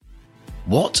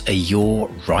What are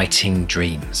your writing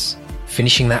dreams?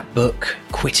 Finishing that book,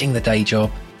 quitting the day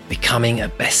job, becoming a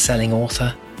best-selling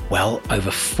author? Well, over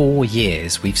 4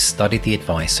 years, we've studied the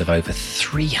advice of over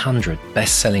 300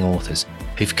 best-selling authors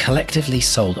who've collectively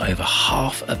sold over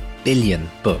 500 million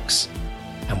books.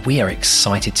 And we are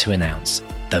excited to announce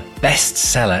the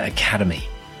Bestseller Academy.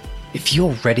 If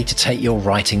you're ready to take your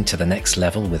writing to the next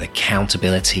level with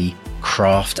accountability,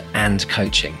 craft, and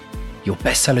coaching, your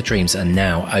bestseller dreams are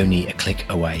now only a click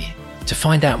away. To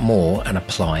find out more and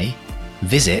apply,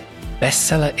 visit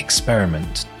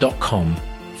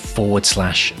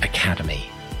bestsellerexperiment.com/academy.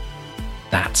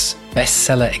 That's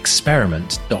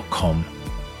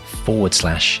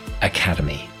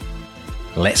bestsellerexperiment.com/academy.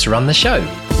 Let's run the show.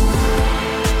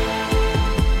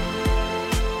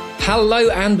 Hello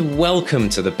and welcome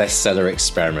to the Bestseller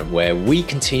Experiment, where we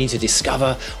continue to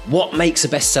discover what makes a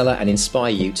bestseller and inspire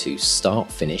you to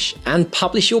start, finish, and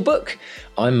publish your book.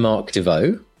 I'm Mark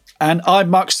Devoe. And I'm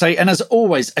Mark Stay, and as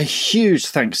always, a huge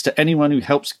thanks to anyone who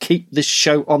helps keep this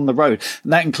show on the road.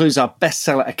 And that includes our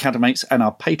Bestseller Academates and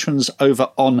our patrons over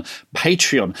on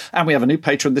Patreon. And we have a new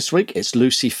patron this week. It's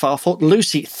Lucy Farfort.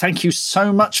 Lucy, thank you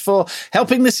so much for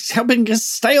helping us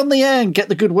stay on the air and get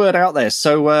the good word out there.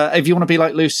 So if you want to be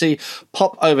like Lucy,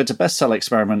 pop over to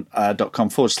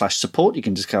bestsellerexperiment.com/support. You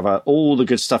can discover all the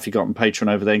good stuff you got on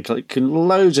Patreon over there, including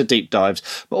loads of deep dives.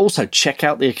 But also check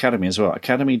out the Academy as well,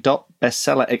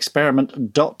 academy.bestsellerexperiment.com.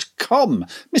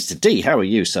 Mr. D, how are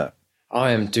you, sir?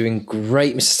 I am doing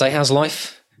great, Mr. Stay. How's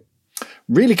life?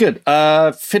 Really good.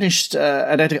 Finished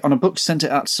an edit on a book, sent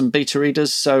it out to some beta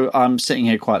readers, so I'm sitting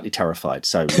here quietly terrified.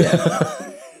 So, yeah.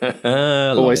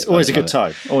 always a good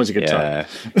time. Always a good time.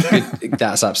 Good.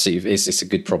 That's absolutely. It's a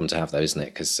good problem to have, though, isn't it?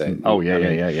 Because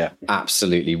yeah.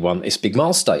 Absolutely, it's a big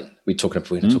milestone. We're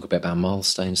going to talk a bit about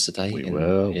milestones today. We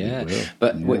will.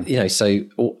 But so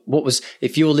what was?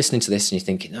 If you're listening to this and you're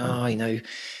thinking,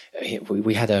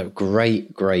 we had a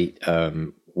great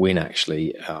win,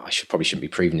 actually. Probably shouldn't be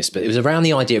proving this, but it was around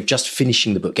the idea of just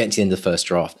finishing the book, getting to the end of the first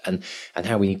draft, and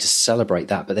how we need to celebrate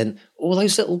that. But then all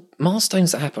those little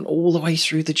milestones that happen all the way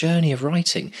through the journey of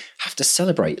writing have to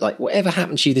celebrate. Like whatever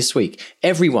happened to you this week,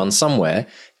 everyone somewhere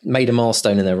made a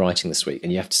milestone in their writing this week,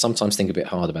 and you have to sometimes think a bit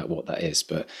hard about what that is.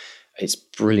 But it's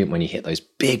brilliant when you hit those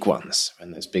big ones,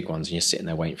 and you're sitting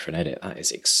there waiting for an edit. That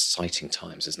is exciting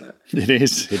times, isn't it? It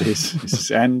is,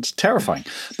 and terrifying.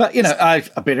 But,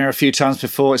 I've been here a few times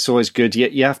before. It's always good.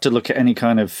 You have to look at any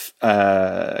kind of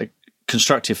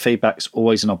constructive feedback. It's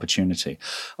always an opportunity.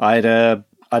 I had a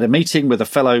meeting with a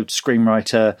fellow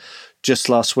screenwriter just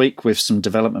last week with some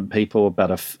development people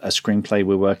about a screenplay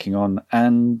we're working on,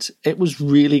 and it was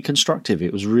really constructive.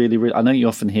 It was really, really. I know you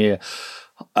often hear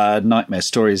nightmare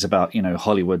stories about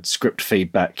Hollywood script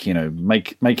feedback,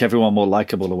 make everyone more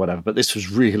likable or whatever, but this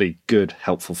was really good,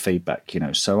 helpful feedback.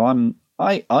 So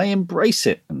I embrace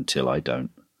it until I don't.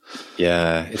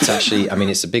 Yeah, it's actually,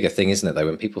 it's a bigger thing, isn't it, though?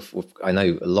 When I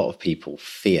know a lot of people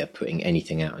fear putting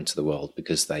anything out into the world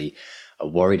because they are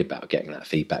worried about getting that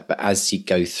feedback. But as you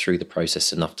go through the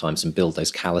process enough times and build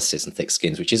those calluses and thick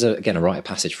skins, which is again a rite of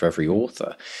passage for every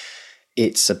author,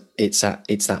 it's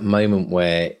that moment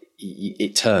where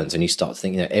it turns and you start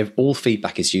thinking, all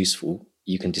feedback is useful.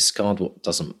 You can discard what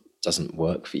doesn't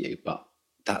work for you, but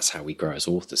that's how we grow as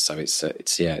authors. So it's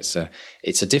a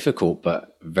difficult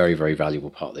but very, very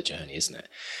valuable part of the journey, isn't it?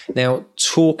 Now,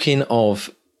 talking of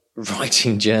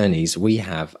writing journeys, we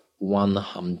have one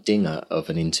humdinger of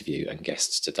an interview and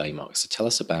guests today, Mark. So tell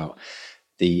us about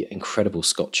the incredible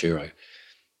Scott Turow.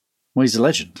 Well, he's a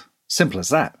legend. Simple as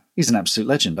that. He's an absolute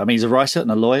legend. He's a writer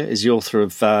and a lawyer. He's the author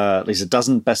of at least a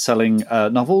dozen best-selling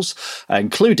novels,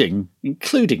 including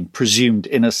Presumed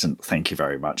Innocent, thank you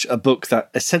very much, a book that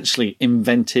essentially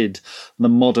invented the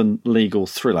modern legal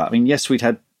thriller. Yes, we'd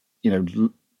had,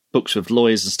 books with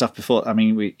lawyers and stuff before. There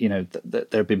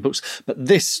have been books, but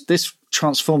this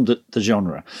transformed the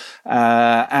genre.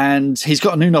 And he's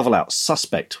got a new novel out,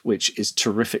 Suspect, which is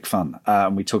terrific fun.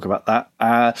 And we talk about that.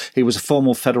 He was a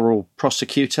former federal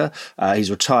prosecutor. He's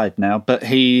retired now, but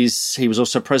he was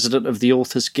also president of the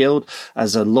Authors Guild.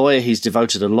 As a lawyer, he's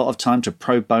devoted a lot of time to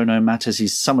pro bono matters.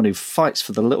 He's someone who fights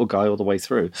for the little guy all the way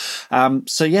through.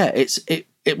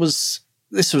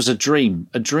 This was a dream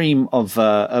of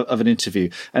an interview.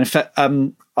 And in fact,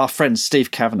 our friend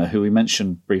Steve Kavanagh, who we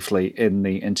mentioned briefly in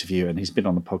the interview, and he's been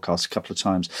on the podcast a couple of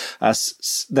times,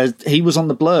 he was on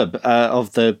the blurb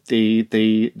of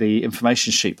the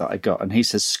information sheet that I got, and he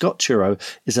says Scott Turow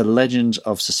is a legend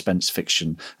of suspense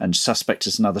fiction, and Suspect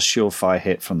is another surefire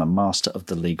hit from the master of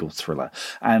the legal thriller.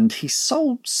 And he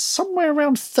sold somewhere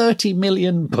around 30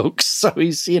 million books. So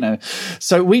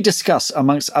so we discuss,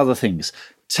 amongst other things,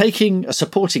 taking a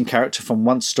supporting character from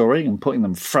one story and putting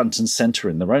them front and center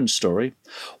in their own story,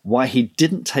 why he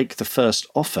didn't take the first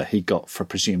offer he got for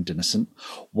Presumed Innocent,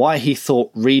 why he thought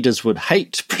readers would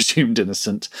hate Presumed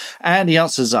Innocent, and he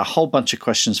answers a whole bunch of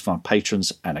questions from our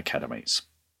patrons and academies.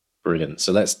 Brilliant.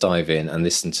 So let's dive in and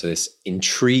listen to this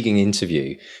intriguing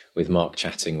interview with Mark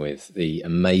chatting with the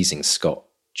amazing Scott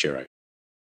Turow.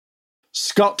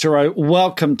 Scott Turow,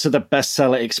 welcome to the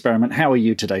Bestseller Experiment. How are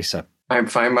you today, sir? I'm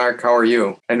fine, Mark. How are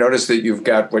you? I noticed that you've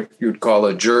got what you'd call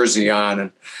a jersey on,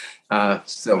 and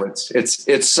so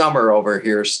it's summer over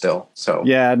here still. So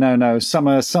yeah, no,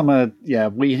 summer. Yeah,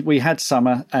 we had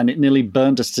summer, and it nearly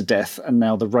burned us to death, and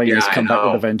now the rain has come back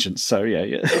with a vengeance. So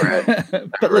yeah. Right.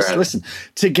 But listen.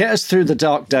 To get us through the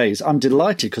dark days, I'm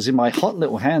delighted because in my hot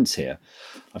little hands here,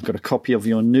 I've got a copy of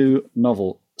your new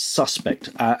novel, Suspect,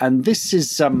 and this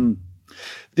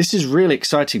is really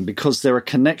exciting because there are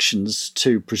connections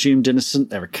to Presumed Innocent.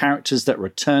 There are characters that are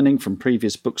returning from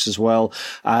previous books as well.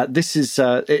 This is,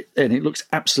 and it looks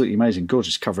absolutely amazing.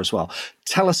 Gorgeous cover as well.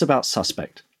 Tell us about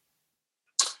Suspect.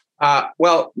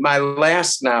 Well, my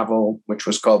last novel, which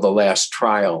was called The Last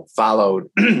Trial, followed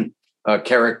a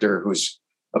character who's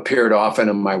appeared often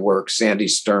in my work, Sandy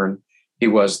Stern. He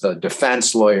was the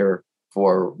defense lawyer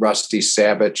for Rusty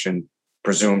Savage and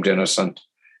Presumed Innocent.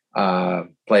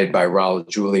 Played by Raul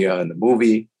Julia in the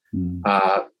movie.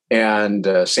 And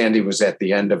Sandy was at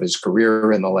the end of his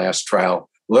career in The Last Trial,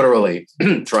 literally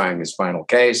trying his final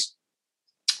case.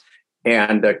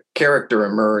 And a character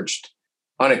emerged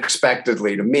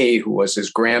unexpectedly to me, who was his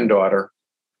granddaughter,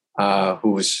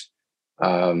 who's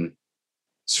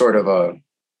sort of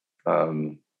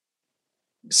a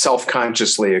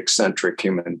self-consciously eccentric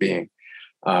human being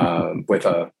with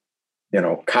a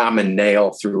common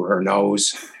nail through her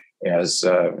nose as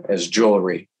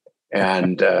jewelry.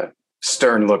 And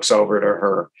Stern looks over to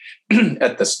her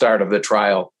at the start of the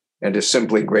trial and is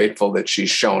simply grateful that she's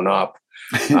shown up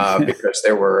because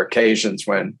there were occasions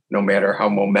when, no matter how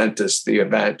momentous the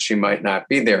event, she might not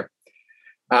be there.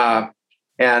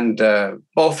 And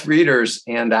both readers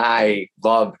and I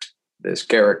loved this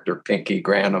character, Pinky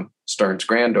Granum, Stern's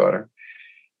granddaughter.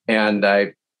 And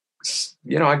I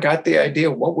got the idea,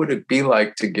 what would it be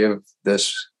like to give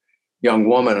this young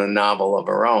woman a novel of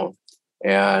her own?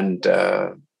 And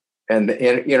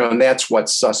that's what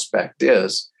Suspect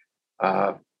is.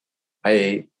 The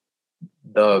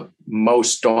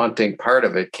most daunting part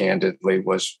of it, candidly,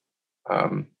 was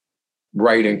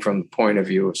writing from the point of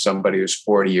view of somebody who's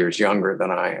 40 years younger than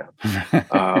I am.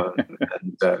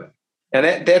 And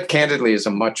that candidly is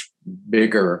a much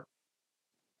bigger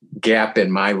gap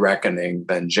in my reckoning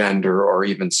than gender or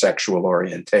even sexual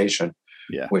orientation,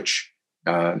 which,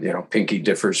 Pinky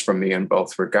differs from me in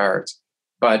both regards.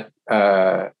 But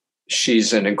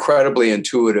she's an incredibly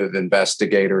intuitive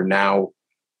investigator now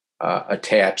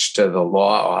attached to the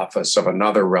law office of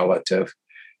another relative.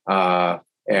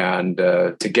 And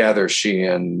together, she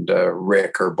and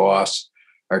Rick, her boss,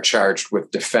 are charged with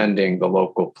defending the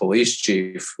local police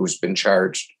chief, who's been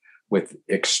charged with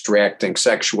extracting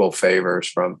sexual favors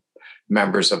from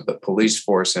members of the police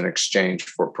force in exchange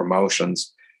for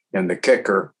promotions. And the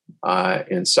kicker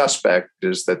in Suspect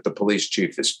is that the police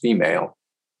chief is female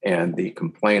and the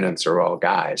complainants are all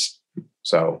guys.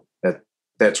 So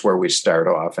that's where we start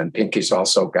off. And Pinky's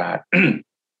also got a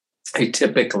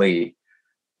typically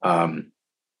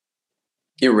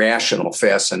irrational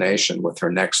fascination with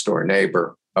her next door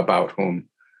neighbor, about whom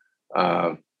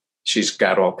she's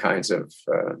got all kinds of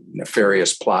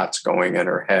nefarious plots going in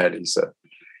her head.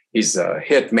 He's a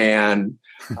hitman.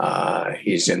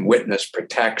 He's in witness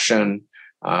protection.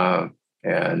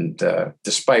 And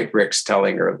despite Rick's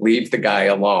telling her, leave the guy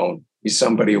alone. He's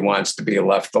somebody who wants to be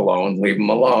left alone. Leave him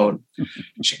alone.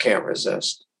 She can't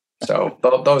resist. So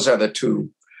those are the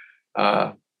two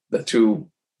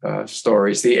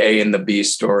stories, the A and the B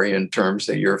story in terms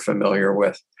that you're familiar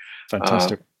with.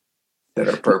 Fantastic. That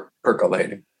are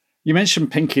percolating. You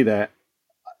mentioned Pinky there,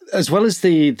 as well as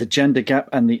the gender gap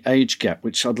and the age gap,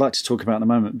 which I'd like to talk about in a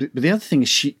moment. But the other thing is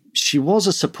she was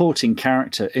a supporting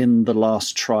character in The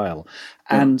Last Trial.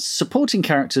 And supporting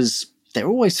characters, they're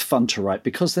always fun to write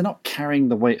because they're not carrying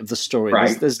the weight of the story.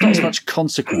 Right. There's not as much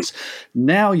consequence.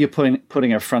 Now you're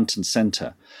putting her front and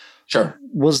center. Sure.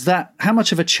 How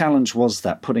much of a challenge was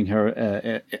that, putting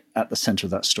her at the center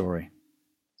of that story?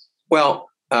 Well,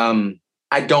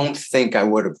 I don't think I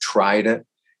would have tried it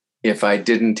if I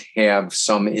didn't have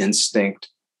some instinct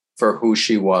for who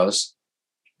she was.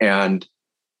 And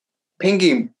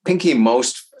Pinky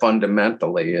most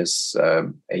fundamentally is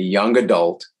a young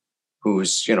adult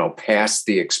who's, past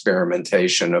the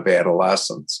experimentation of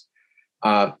adolescence.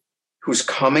 who's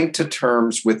coming to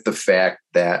terms with the fact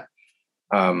that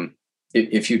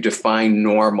if you define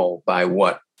normal by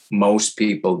what most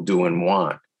people do and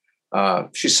want,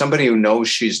 she's somebody who knows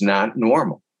she's not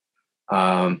normal.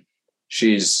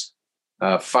 She's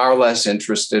far less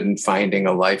interested in finding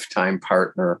a lifetime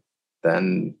partner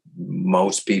than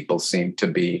most people seem to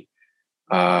be.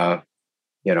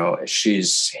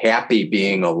 She's happy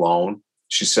being alone.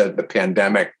 She said the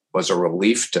pandemic was a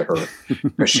relief to her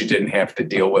because she didn't have to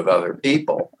deal with other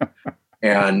people.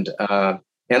 And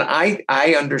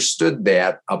I understood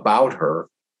that about her.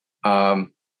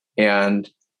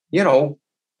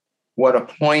 What a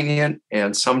poignant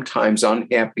and sometimes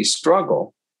unhappy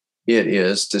struggle it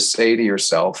is to say to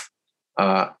yourself,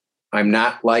 I'm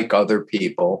not like other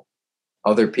people.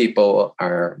 Other people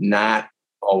are not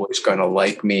always going to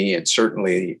like me, and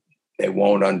certainly they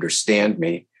won't understand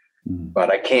me.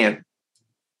 But I can't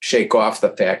shake off the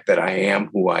fact that I am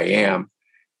who I am.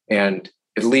 And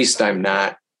at least I'm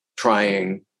not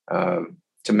trying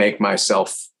to make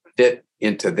myself fit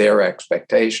into their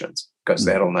expectations, because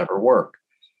that'll never work.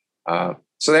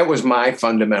 So that was my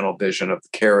fundamental vision of the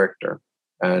character,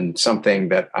 and something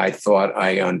that I thought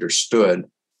I understood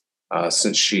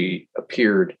since she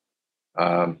appeared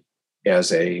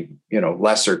as a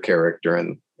lesser character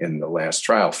in the last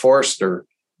trial. Forster,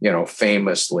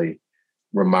 famously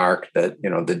remarked that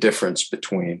the difference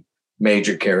between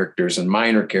major characters and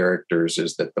minor characters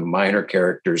is that the minor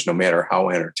characters, no matter how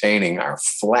entertaining, are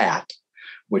flat,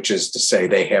 which is to say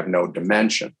they have no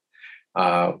dimension.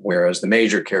 Whereas the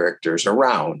major characters are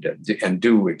round and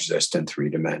do exist in 3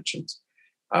 dimensions.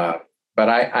 But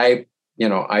I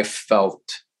felt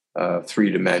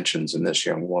 3 dimensions in this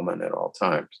young woman at all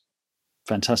times.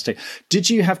 Fantastic. Did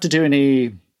you have to do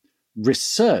any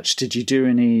research? Were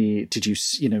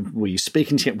you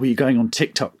speaking to, were you going on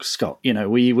TikTok, Scott?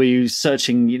 Were you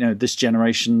searching, this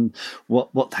generation,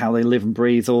 how they live and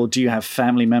breathe, or do you have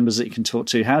family members that you can talk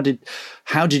to? How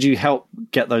did you help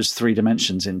get those 3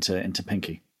 dimensions into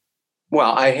Pinky?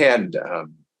 Well, I had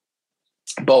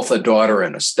both a daughter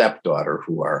and a stepdaughter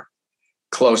who are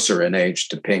closer in age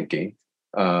to Pinky.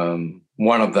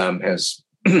 One of them has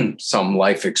some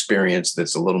life experience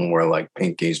that's a little more like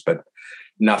Pinky's, but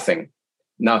nothing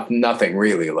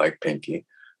really like Pinky.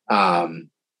 But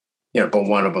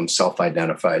one of them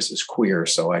self-identifies as queer,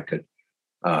 so I could,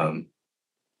 I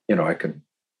could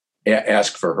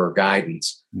ask for her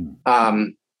guidance. But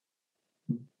I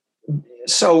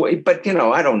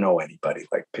don't know anybody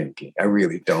like Pinky. I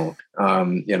really don't.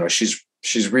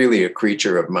 She's really a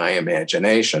creature of my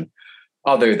imagination,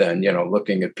 other than,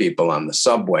 looking at people on the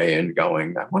subway and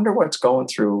going, I wonder what's going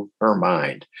through her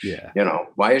mind. Yeah.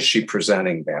 Why is she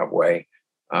presenting that way?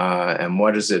 And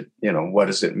what does it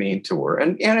mean to her?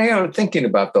 And I'm thinking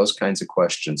about those kinds of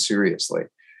questions seriously.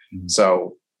 Mm-hmm.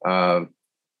 So,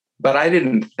 but I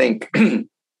didn't think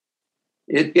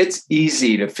it's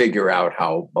easy to figure out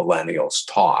how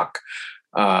millennials talk.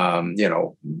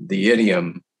 The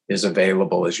idiom is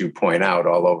available, as you point out,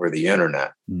 all over the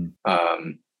internet.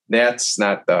 That's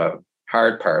not the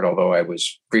hard part, although I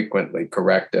was frequently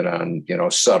corrected on,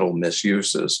 subtle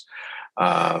misuses.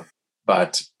 There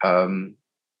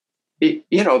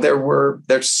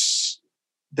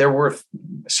were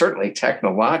certainly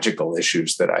technological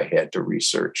issues that I had to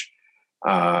research,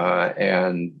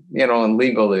 and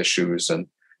legal issues. And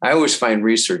I always find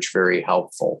research very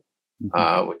helpful,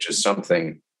 which is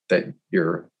something that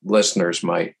your listeners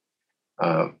might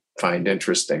find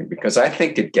interesting, because I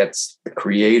think it gets the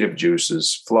creative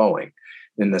juices flowing,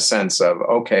 in the sense of,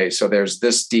 okay, so there's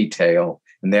this detail,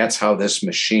 and that's how this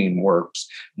machine works.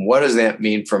 What does that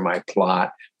mean for my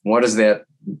plot? What does that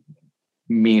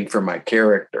mean for my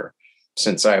character?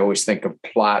 Since I always think of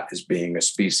plot as being a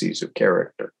species of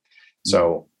character.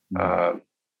 So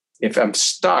if I'm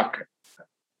stuck,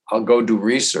 I'll go do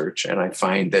research, and I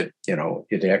find that,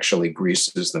 it actually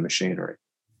greases the machinery.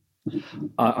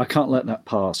 I can't let that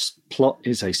pass. Plot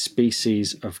is a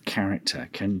species of character.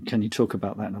 Can you talk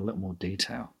about that in a little more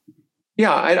detail?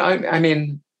 Yeah, I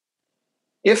mean,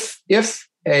 if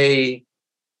a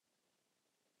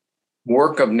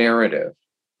work of narrative,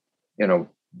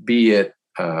 be it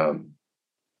a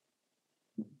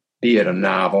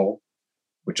novel,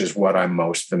 which is what I'm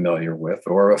most familiar with,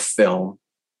 or a film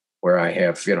where I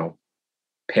have,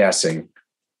 passing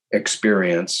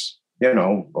experience,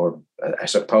 or I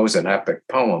suppose an epic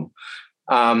poem.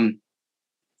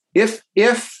 If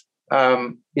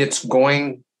it's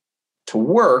going to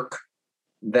work,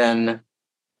 then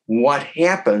what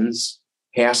happens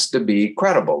has to be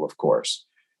credible, of course.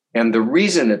 And the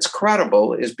reason it's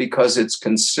credible is because it's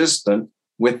consistent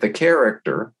with the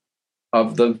character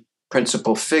of the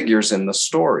principal figures in the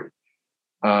story.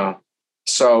 Now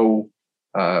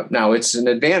it's an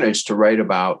advantage to write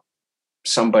about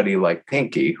somebody like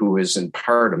Pinky, who is in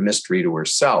part a mystery to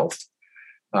herself.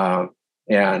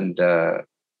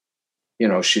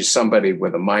 She's somebody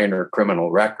with a minor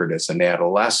criminal record as an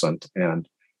adolescent, and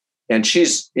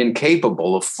she's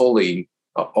incapable of fully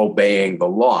obeying the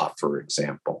law, for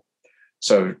example.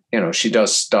 So, she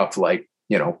does stuff like,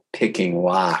 picking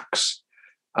locks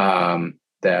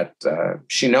that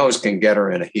she knows can get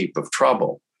her in a heap of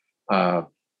trouble.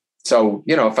 So,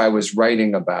 if I was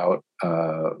writing about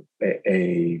a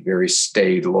very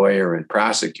staid lawyer and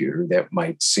prosecutor, that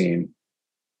might seem,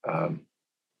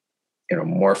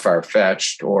 more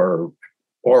far-fetched or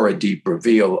a deep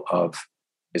reveal of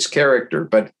his character.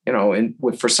 But,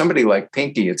 for somebody like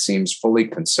Pinky, it seems fully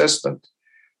consistent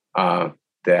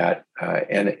that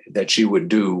she would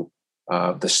do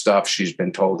the stuff she's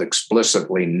been told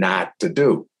explicitly not to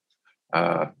do.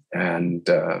 And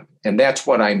that's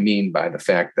what I mean by the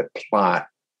fact that plot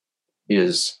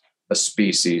is a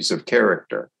species of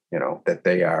character, that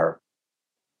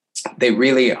they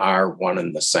really are one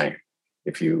and the same.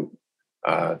 If you,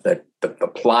 that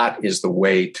the plot is the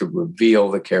way to reveal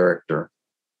the character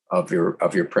of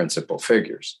your principal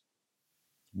figures.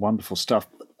 Wonderful stuff.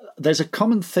 There's a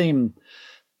common theme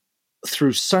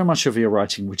through so much of your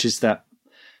writing, which is that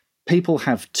people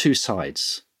have two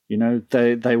sides.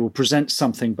 They will present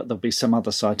something, but there'll be some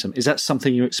other side to them. Is that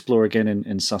something you explore again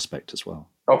in Suspect as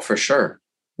well? Oh, for sure.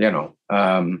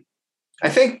 I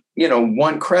think,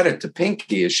 one credit to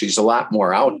Pinky is she's a lot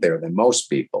more out there than most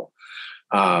people.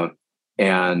 But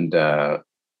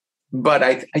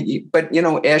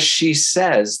as she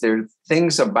says, there are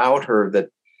things about her that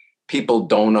people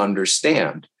don't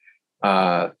understand.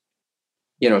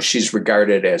 She's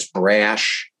regarded as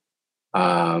brash,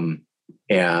 and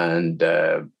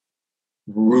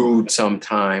rude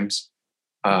sometimes.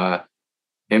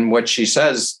 And what she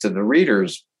says to the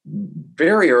readers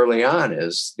very early on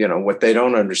is, what they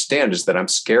don't understand is that I'm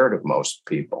scared of most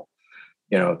people.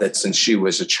 That since she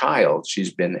was a child,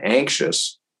 she's been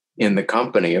anxious in the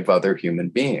company of other human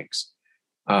beings.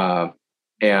 That's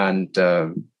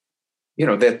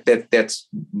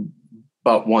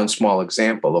but one small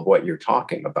example of what you're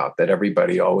talking about, that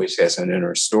everybody always has an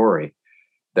inner story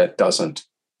that doesn't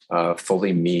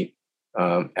fully meet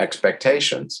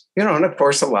expectations. And of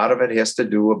course, a lot of it has to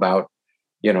do about,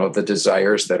 the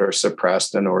desires that are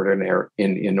suppressed in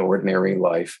ordinary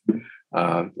life.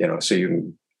 So you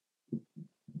can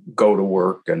go to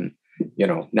work and,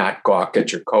 not gawk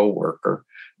at your coworker.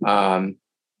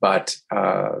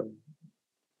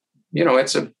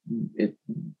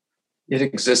 It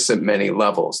exists at many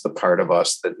levels, the part of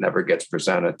us that never gets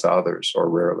presented to others or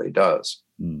rarely does.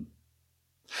 Mm.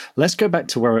 Let's go back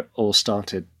to where it all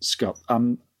started, Scott.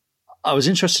 I was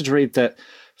interested to read that,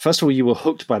 first of all, you were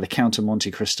hooked by the Count of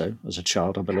Monte Cristo as a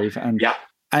child, I believe.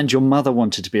 And your mother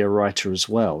wanted to be a writer as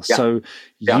well. Yeah. So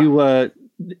you were,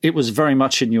 it was very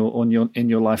much in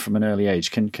your life from an early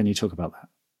age. Can you talk about that?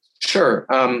 Sure.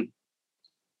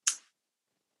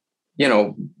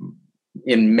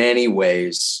 In many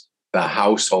ways, the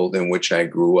household in which I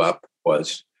grew up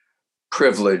was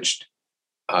privileged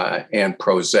and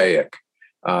prosaic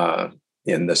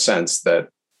in the sense that,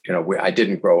 I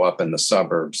didn't grow up in the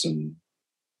suburbs,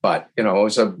 but it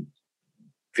was a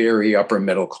very upper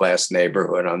middle class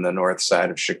neighborhood on the north side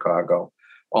of Chicago,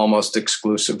 almost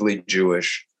exclusively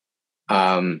Jewish.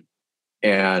 My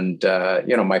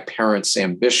parents'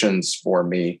 ambitions for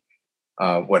me,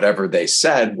 whatever they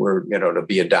said, were, to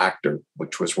be a doctor,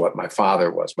 which was what my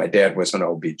father was. My dad was an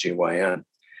OBGYN,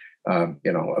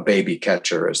 a baby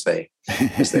catcher, as they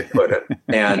put it.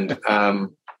 And,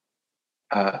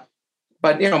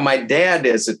 but my dad,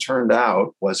 as it turned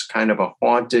out, was kind of a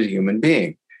haunted human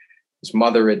being. His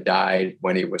mother had died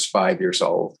when he was 5 years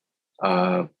old,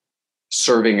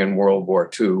 serving in World War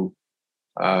II,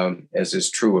 as is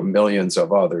true of millions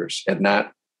of others, had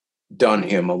not done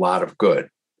him a lot of good.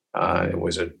 It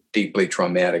was a deeply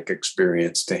traumatic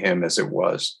experience to him, as it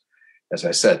was, as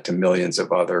I said, to millions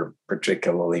of other,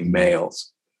 particularly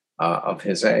males of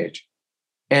his age.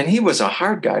 And he was a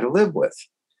hard guy to live with.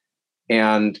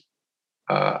 And,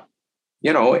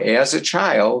 as a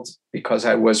child, because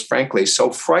I was frankly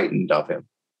so frightened of him,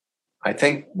 I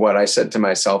think what I said to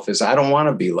myself is, I don't want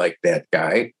to be like that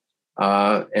guy.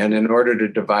 And in order to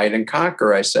divide and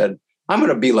conquer, I said, I'm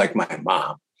going to be like my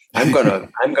mom. I'm going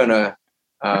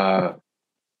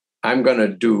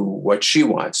to do what she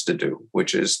wants to do,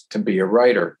 which is to be a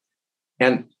writer.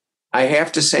 And I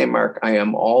have to say, Mark, I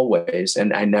am always,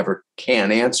 and I never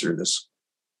can answer this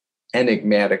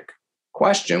enigmatic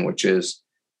question, which is,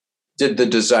 did the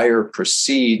desire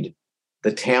precede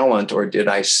the talent, or did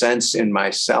I sense in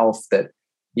myself that,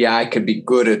 yeah, I could be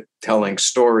good at telling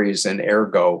stories, and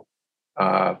ergo,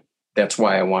 that's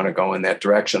why I want to go in that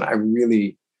direction?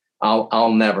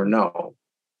 I'll never know.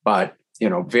 But,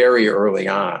 very early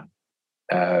on,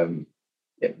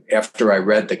 after I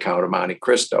read The Count of Monte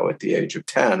Cristo at the age of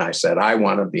 10, I said, I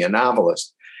want to be a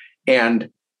novelist. And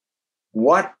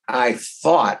what I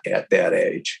thought at that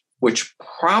age, which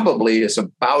probably is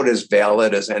about as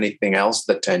valid as anything else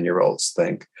that 10-year-olds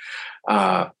think,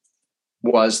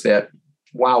 was that,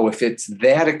 wow, if it's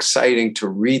that exciting to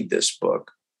read this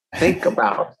book, think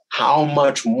about how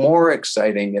much more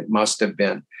exciting it must have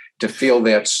been to feel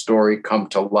that story come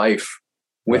to life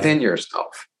within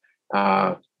yourself.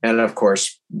 And of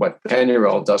course, what the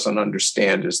 10-year-old doesn't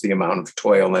understand is the amount of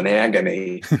toil and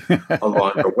agony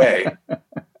along the way.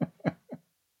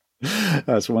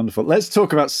 That's wonderful. Let's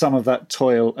talk about some of that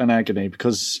toil and agony,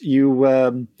 because you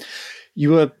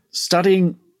were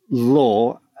studying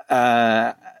law,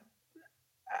 but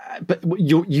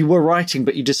you were writing,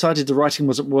 but you decided the writing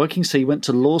wasn't working, so you went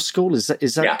to law school. Is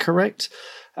that correct?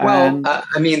 Well,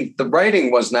 the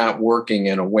writing was not working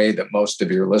in a way that most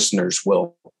of your listeners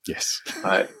will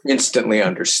instantly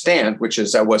understand, which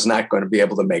is I was not going to be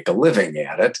able to make a living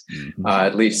at it,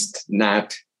 at least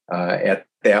not at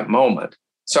that moment.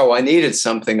 So I needed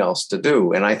something else to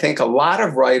do. And I think a lot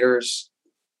of writers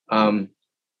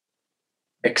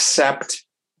accept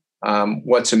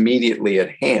what's immediately at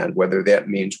hand, whether that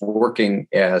means working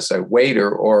as a waiter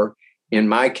or, in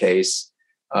my case,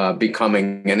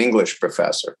 becoming an English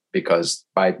professor, because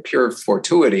by pure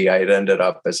fortuity, I had ended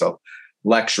up as a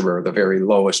lecturer, the very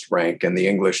lowest rank in the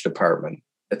English department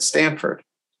at Stanford.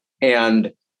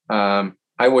 And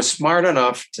I was smart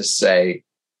enough to say,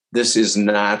 this is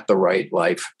not the right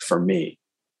life for me.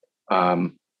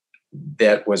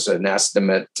 That was an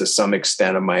estimate to some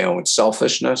extent of my own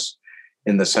selfishness,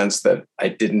 in the sense that I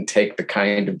didn't take the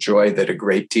kind of joy that a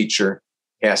great teacher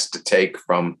has to take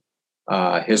from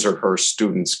his or her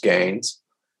students' gains.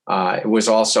 It was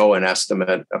also an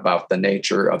estimate about the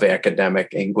nature of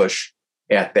academic English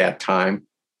at that time.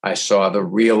 I saw the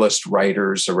realist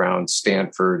writers around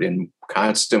Stanford in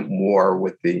constant war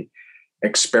with the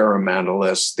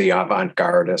experimentalists, the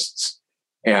avant-gardists.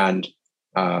 And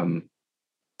to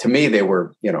me, they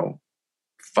were,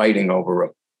 fighting over a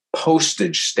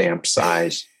postage stamp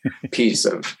size piece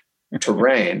of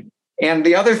terrain. And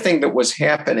the other thing that was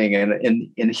happening,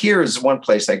 and here is one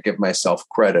place I give myself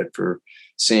credit for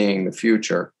seeing the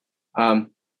future.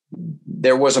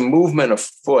 There was a movement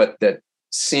afoot that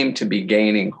seemed to be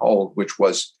gaining hold, which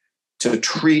was to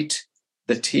treat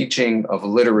the teaching of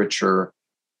literature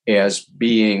as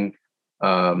being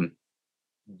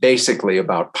basically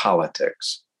about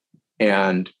politics.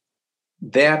 And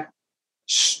that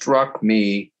struck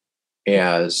me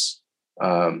as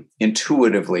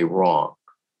intuitively wrong.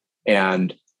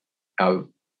 And for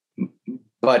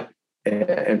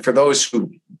those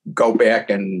who go back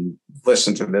and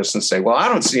listen to this and say, well, I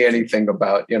don't see anything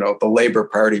about, the Labor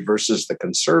Party versus the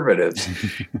conservatives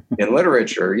in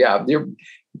literature. Yeah,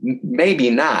 maybe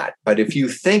not. But if you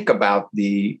think about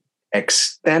the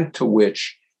extent to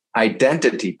which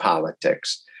identity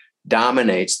politics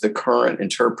dominates the current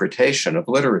interpretation of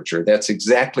literature, that's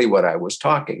exactly what I was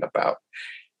talking about.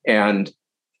 And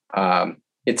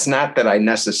it's not that I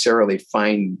necessarily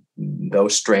find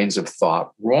those strains of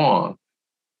thought wrong,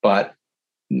 but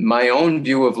my own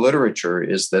view of literature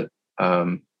is that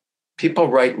people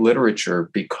write literature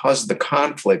because the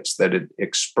conflicts that it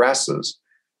expresses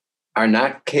are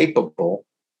not capable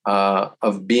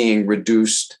of being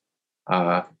reduced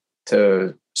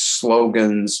to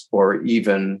slogans or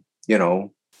even,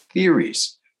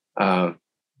 theories.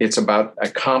 It's about a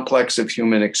complex of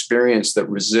human experience that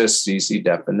resists easy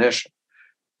definition.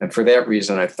 And for that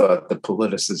reason, I thought the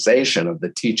politicization of the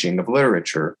teaching of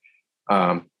literature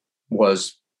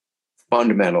was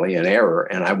fundamentally an error,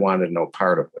 and I wanted no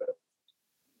part of it.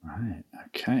 Right.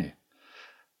 Okay.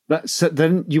 So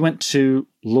then you went to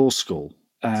law school.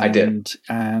 I did.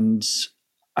 And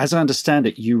as I understand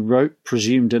it, you wrote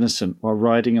Presumed Innocent while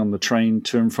riding on the train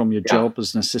to and from your job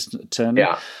as an assistant attorney.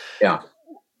 Yeah.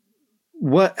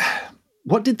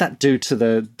 What did that do to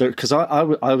the because I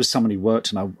was someone who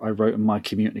worked and I wrote in my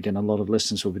commute, and again, a lot of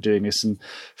listeners will be doing this. And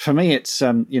for me, it's,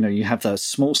 you have that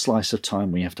small slice of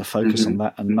time where you have to focus on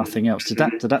that and nothing else. Did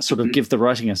that sort of give the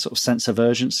writing a sort of sense of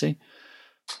urgency?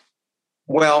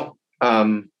 Well,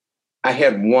 I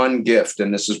had one gift,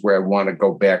 and this is where I want to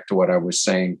go back to what I was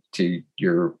saying to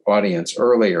your audience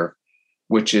earlier,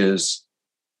 which is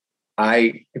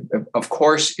of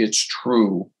course, it's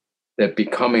true that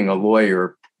becoming a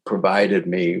lawyer provided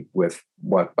me with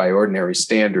what by ordinary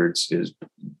standards is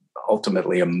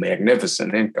ultimately a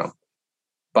magnificent income.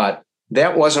 But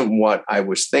that wasn't what I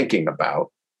was thinking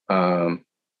about.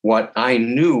 What I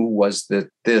knew was that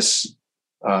the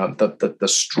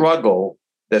struggle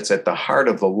that's at the heart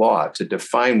of the law to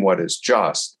define what is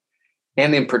just,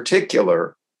 and in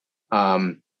particular,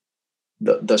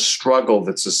 the struggle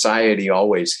that society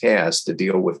always has to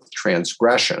deal with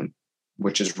transgression,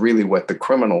 which is really what the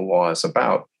criminal law is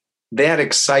about, that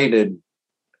excited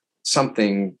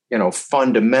something,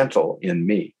 fundamental in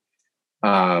me.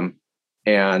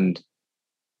 And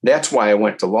that's why I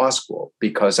went to law school,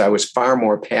 because I was far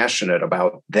more passionate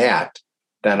about that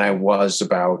than I was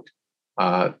about,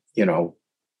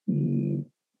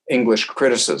 English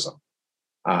criticism.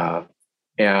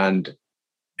 And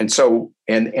so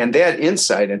that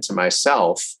insight into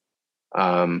myself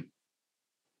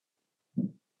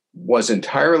was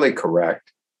entirely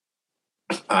correct.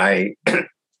 I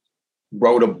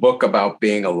wrote a book about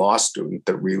being a law student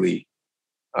that really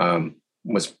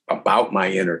was about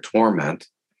my inner torment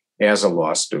as a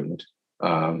law student.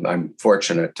 I'm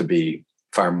fortunate to be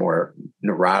far more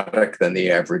neurotic than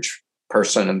the average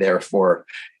person, and therefore,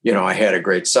 I had a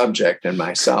great subject in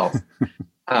myself.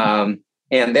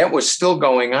 And that was still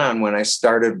going on when I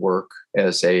started work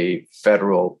as a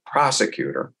federal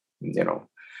prosecutor,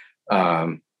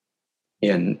 in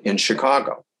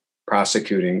Chicago,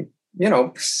 prosecuting,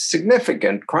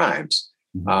 significant crimes.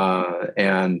 So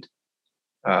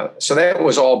that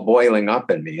was all boiling up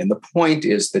in me. And the point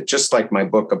is that just like my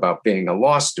book about being a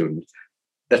law student,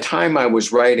 the time I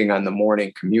was writing on the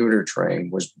morning commuter train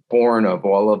was born of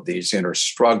all of these inner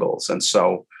struggles. And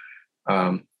so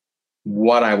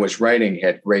what I was writing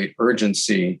had great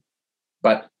urgency,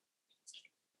 but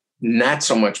not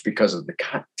so much because of the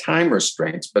time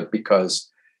restraints, but because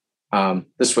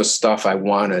this was stuff I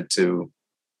wanted to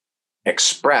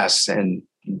express and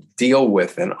deal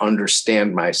with and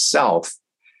understand myself.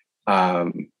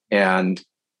 And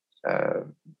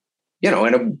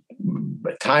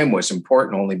time was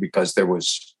important only because there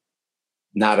was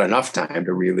not enough time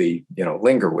to really,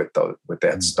 linger with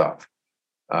that stuff.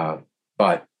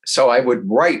 But so I would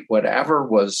write whatever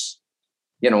was,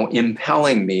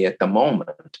 impelling me at the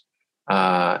moment.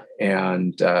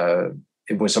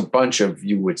 It was a bunch of,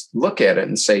 you would look at it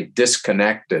and say,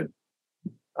 disconnected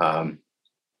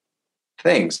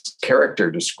things,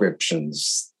 character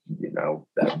descriptions,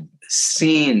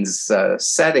 scenes,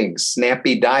 settings,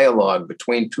 snappy dialogue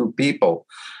between two people,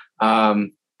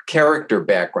 character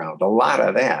background, a lot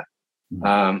of that.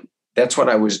 That's what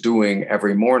I was doing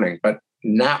every morning, but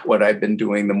not what I've been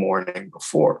doing the morning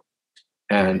before.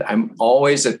 And I'm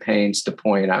always at pains to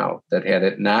point out that had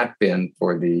it not been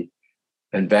for the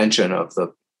invention of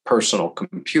the personal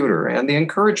computer and the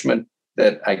encouragement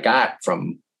that I got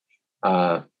from,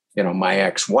 my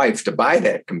ex-wife to buy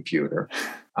that computer,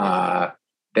 I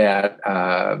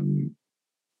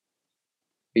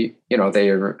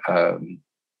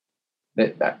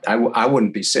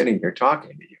wouldn't be sitting here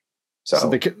talking to you. So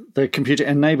the computer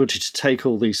enabled you to take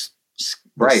all these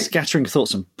scattering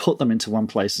thoughts and put them into one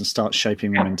place and start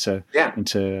shaping them into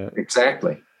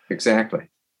exactly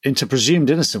into presumed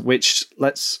innocent. Which,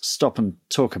 let's stop and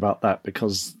talk about that,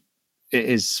 because it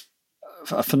is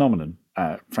a phenomenon.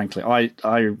 Frankly, I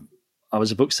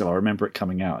was a bookseller. I remember it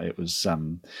coming out. It was,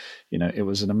 it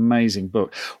was an amazing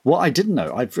book. What I didn't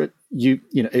know, I've read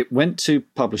it went to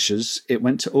publishers, it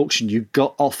went to auction. You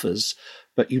got offers,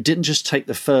 but you didn't just take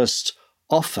the first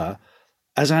offer.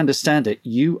 As I understand it,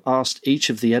 you asked each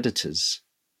of the editors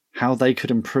how they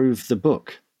could improve the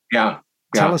book. Yeah.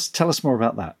 Tell us more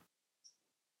about that.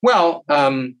 Well,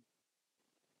 I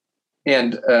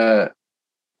had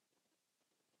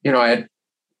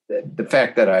the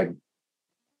fact that I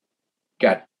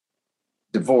got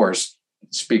divorced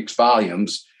speaks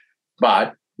volumes,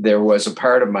 but there was a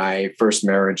part of my first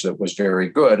marriage that was very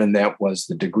good, and that was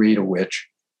the degree to which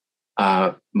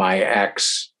my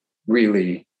ex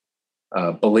really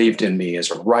believed in me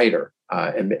as a writer.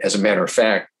 And as a matter of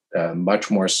fact, much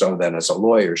more so than as a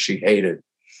lawyer. She hated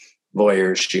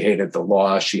lawyers. She hated the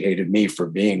law. She hated me for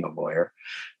being a lawyer.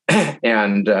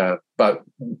 But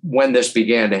when this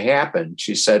began to happen,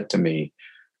 she said to me,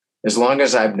 as long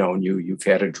as I've known you, you've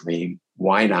had a dream.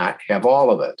 Why not have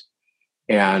all of it?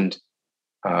 And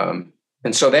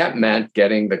so that meant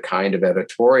getting the kind of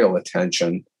editorial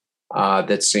attention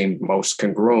that seemed most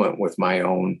congruent with my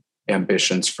own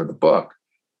ambitions for the book.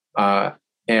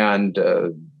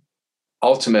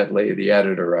 Ultimately, the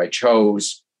editor I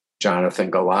chose,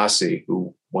 Jonathan Galassi,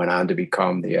 who went on to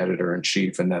become the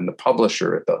editor-in-chief and then the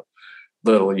publisher at the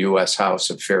little U.S. house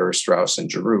of Farrar, Straus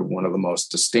and Giroux, one of the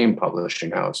most esteemed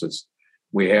publishing houses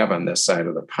we have on this side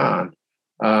of the pond.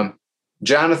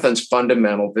 Jonathan's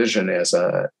fundamental vision as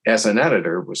an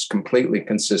editor was completely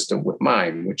consistent with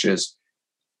mine, which is,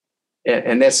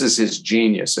 and this is his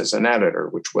genius as an editor,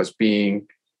 which was being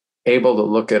able to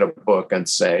look at a book and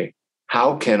say,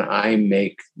 how can I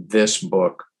make this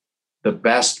book the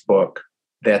best book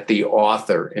that the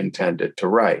author intended to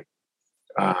write?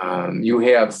 You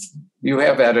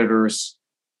have editors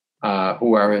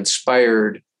who are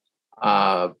inspired,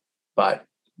 but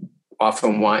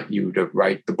often want you to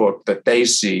write the book that they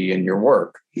see in your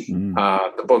work,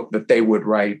 the book that they would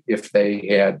write if they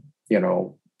had,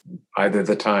 either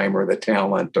the time or the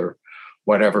talent or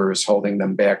whatever is holding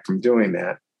them back from doing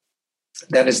that.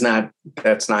 That's not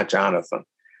Jonathan.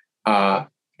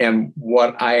 And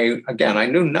I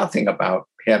knew nothing about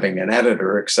having an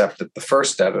editor, except that the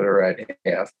first editor I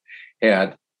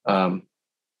had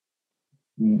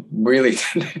really,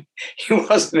 he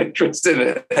wasn't interested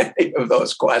in any of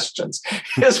those questions.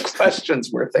 His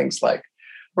questions were things like,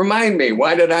 remind me,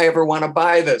 why did I ever want to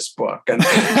buy this book? And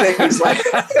things like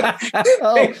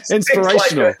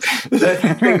inspirational.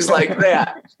 Things like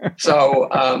that. So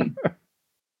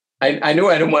I knew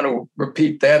I didn't want to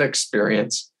repeat that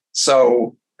experience.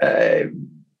 So,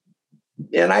 and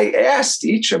I asked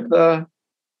each of the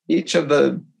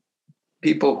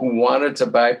people who wanted to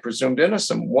buy Presumed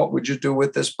Innocent, what would you do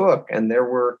with this book? And there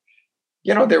were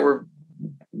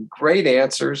great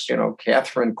answers.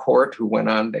 Catherine Court, who went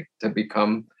on to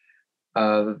become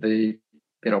the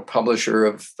publisher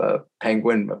of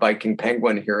Viking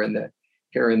Penguin here in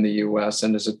the U.S.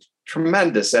 and is a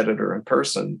tremendous editor in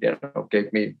person.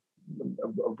 Gave me a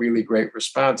really great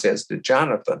response, as did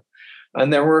Jonathan.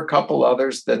 And there were a couple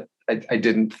others that I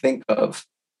didn't think of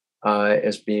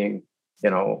as being,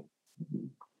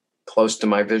 close to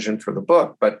my vision for the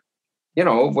book. But, it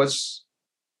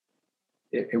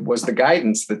was the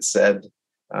guidance that said,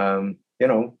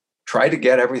 try to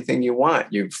get everything you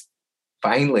want. You've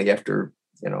finally, after,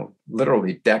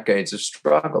 literally decades of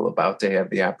struggle, about to have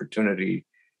the opportunity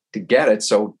to get it.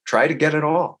 So try to get it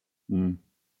all.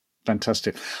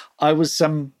 Fantastic. I was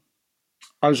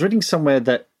reading somewhere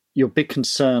that your big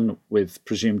concern with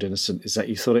Presumed Innocent is that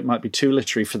you thought it might be too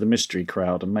literary for the mystery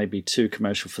crowd and maybe too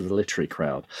commercial for the literary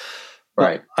crowd.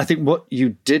 Right. But I think what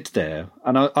you did there,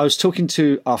 and I was talking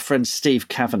to our friend Steve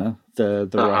Kavanagh, the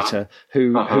writer,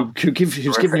 who's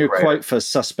giving you a quote for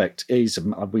Suspect. We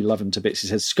love him to bits. He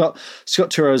says, Scott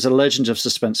Turow is a legend of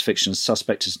suspense fiction.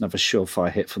 Suspect is another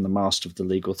surefire hit from the master of the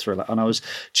legal thriller. And I was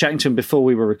chatting to him before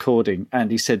we were recording,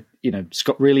 and he said,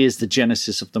 Scott really is the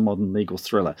genesis of the modern legal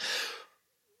thriller.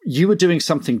 You were doing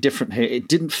something different here. It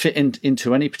didn't fit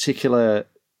into any particular,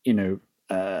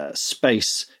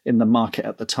 space in the market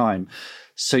at the time.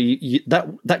 So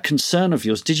that concern of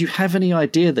yours, did you have any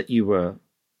idea that you were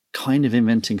kind of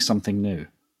inventing something new?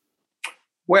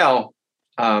 Well,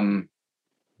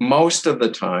 most of the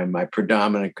time, my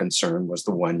predominant concern was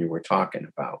the one you were talking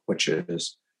about, which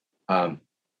is the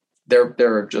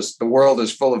world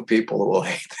is full of people who will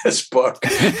hate this book.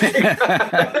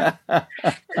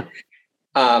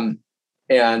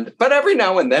 But every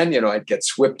now and then, I'd get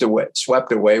swept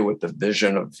away with the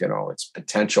vision of, its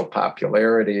potential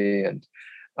popularity. And,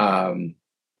 and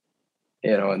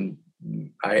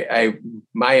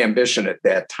my ambition at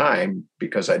that time,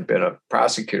 because I'd been a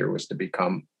prosecutor, was to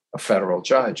become a federal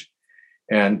judge.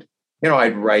 And,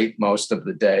 I'd write most of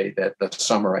the day. That the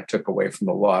summer I took away from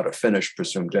the law to finish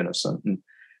Presumed Innocent. And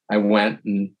I went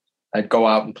and I'd go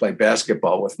out and play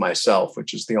basketball with myself,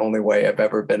 which is the only way I've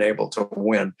ever been able to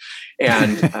win.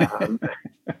 And,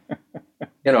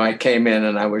 I came in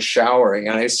and I was showering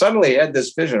and I suddenly had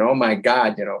this vision. Oh my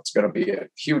God, it's going to be a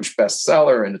huge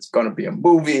bestseller and it's going to be a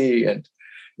movie. And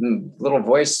the little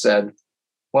voice said,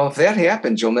 well, if that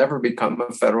happens, you'll never become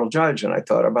a federal judge. And I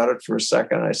thought about it for a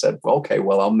second. I said, okay,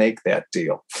 well, I'll make that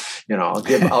deal. I'll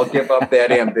give up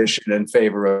that ambition in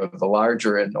favor of the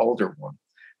larger and older one.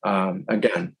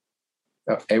 Again,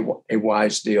 a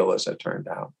wise deal, as it turned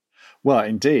out. Well,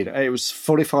 indeed. It was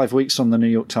 45 weeks on the New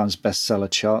York Times bestseller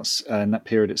charts. In that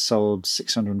period, it sold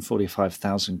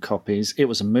 645,000 copies. It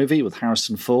was a movie with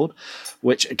Harrison Ford,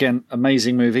 which, again,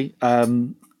 amazing movie. I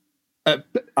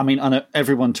know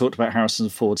everyone talked about Harrison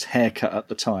Ford's haircut at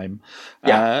the time,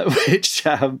 which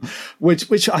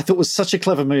I thought was such a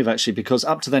clever move, actually, because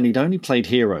up to then he'd only played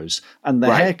heroes. And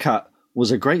the haircut was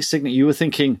a great signal. You were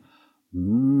thinking,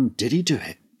 did he do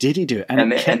it? Did he do it?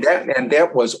 And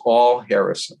that was all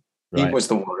Harrison. Right. He was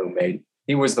the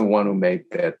one who made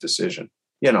that decision.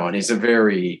 And he's a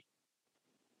very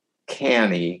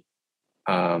canny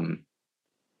and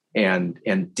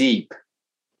deep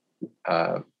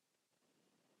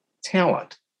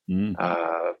talent.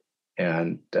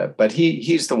 But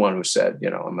he's the one who said,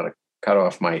 I'm going to cut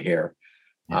off my hair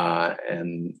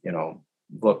and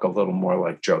look a little more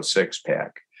like Joe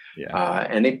Sixpack.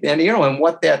 And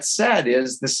what that said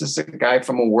is, this is a guy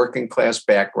from a working class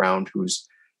background who's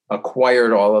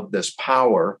acquired all of this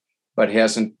power, but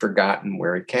hasn't forgotten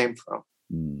where he came from.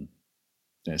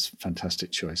 That's a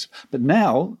fantastic choice. But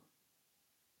now,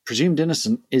 Presumed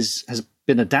Innocent has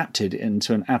been adapted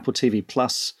into an Apple TV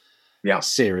Plus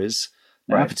series.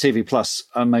 Now, Apple TV Plus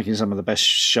are making some of the best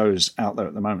shows out there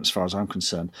at the moment, as far as I'm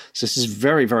concerned. So this is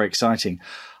very, very exciting.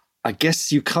 I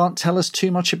guess you can't tell us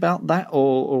too much about that,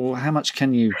 or how much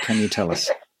can you tell us?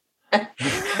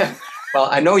 Well,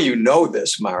 I know you know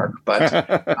this, Mark, but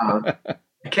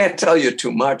I can't tell you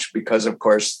too much because, of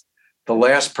course, the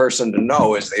last person to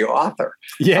know is the author.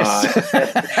 Yes.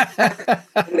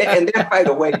 And that, by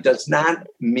the way, does not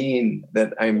mean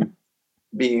that I'm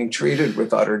being treated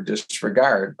with utter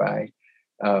disregard by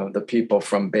the people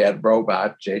from Bad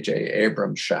Robot, J.J.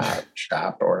 Abrams'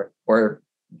 shop, or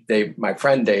my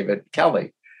friend David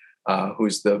Kelly,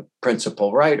 who's the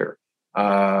principal writer.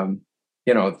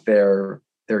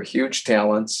 They're huge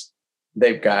talents.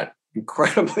 They've got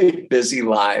incredibly busy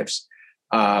lives.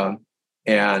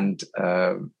 And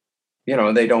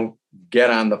they don't get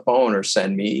on the phone or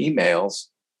send me emails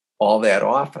all that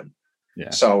often. Yeah.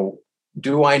 So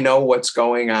do I know what's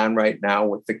going on right now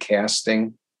with the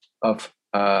casting of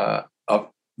the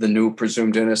new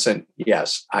Presumed Innocent?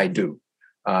 Yes, I do.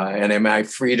 And am I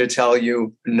free to tell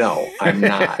you? No, I'm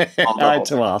not. I had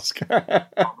to ask.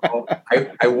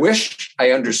 I wish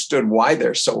I understood why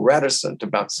they're so reticent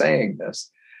about saying this.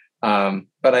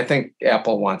 But I think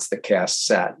Apple wants the cast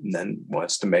set and then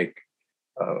wants to make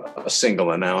a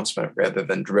single announcement rather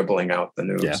than dribbling out the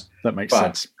news. Yeah, that makes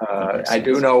sense. I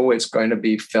do know it's going to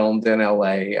be filmed in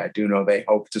LA. I do know they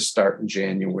hope to start in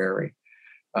January.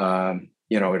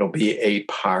 It'll be 8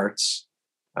 parts.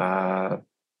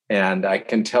 And I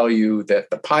can tell you that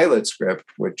the pilot script,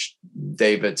 which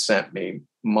David sent me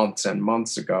months and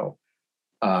months ago,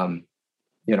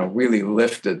 really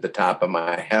lifted the top of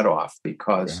my head off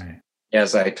because,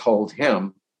 as I told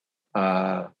him,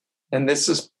 and this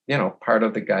is, part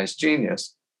of the guy's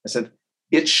genius, I said,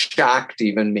 it shocked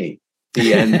even me,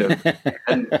 the end of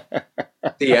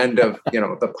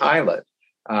the pilot.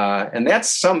 And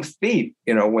that's some feat,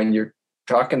 when you're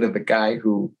talking to the guy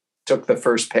who took the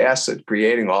first pass at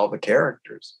creating all the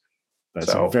characters.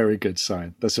 That's a very good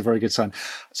sign.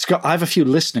 Scott, I have a few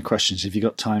listener questions if you've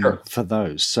got time for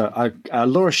those. So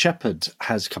Laura Shepherd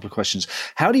has a couple of questions.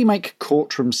 How do you make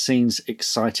courtroom scenes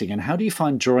exciting? And how do you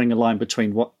find drawing a line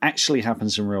between what actually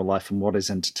happens in real life and what is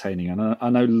entertaining? And I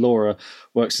know Laura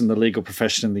works in the legal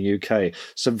profession in the UK,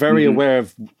 so very aware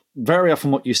of very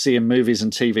often what you see in movies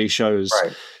and TV shows,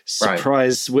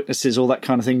 surprise witnesses, all that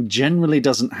kind of thing, generally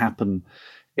doesn't happen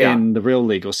in the real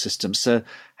legal system. So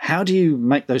how do you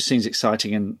make those scenes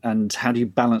exciting and how do you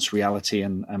balance reality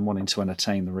and wanting to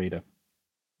entertain the reader?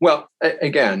 Well,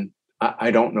 again, I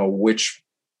don't know which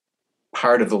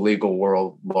part of the legal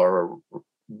world Laura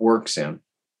works in.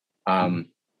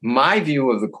 My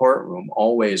view of the courtroom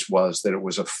always was that it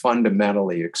was a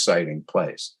fundamentally exciting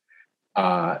place.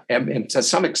 And to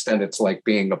some extent, it's like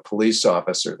being a police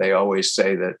officer. They always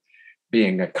say that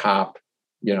being a cop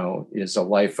is a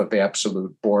life of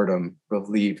absolute boredom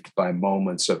relieved by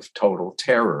moments of total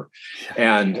terror.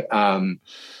 And,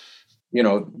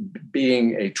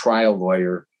 being a trial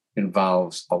lawyer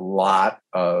involves a lot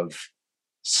of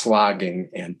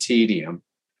slogging and tedium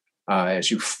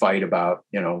as you fight about,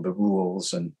 the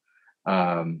rules and,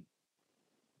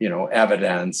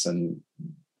 evidence and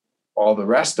all the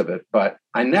rest of it. But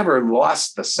I never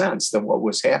lost the sense that what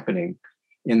was happening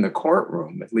in the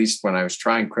courtroom, at least when I was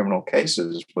trying criminal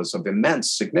cases, was of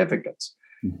immense significance.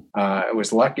 I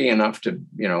was lucky enough to,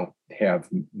 have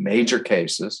major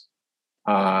cases.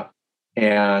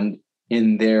 And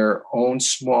in their own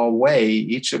small way,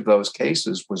 each of those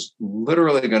cases was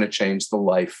literally going to change the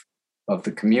life of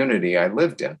the community I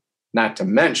lived in, not to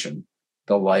mention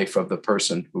the life of the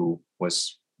person who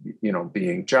was,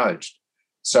 being judged.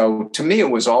 So to me,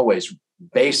 it was always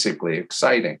basically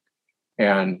exciting.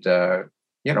 And,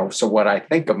 so what I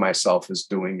think of myself as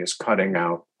doing is cutting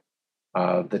out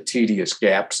the tedious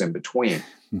gaps in between.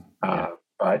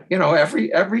 But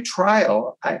every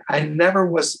trial, I never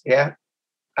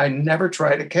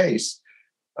tried a case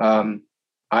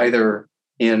either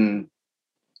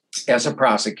as a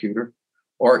prosecutor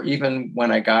or even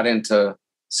when I got into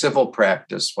civil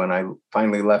practice when I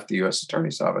finally left the U.S.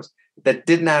 Attorney's Office that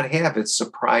did not have its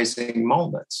surprising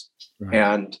moments.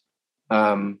 And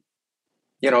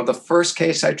the first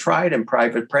case I tried in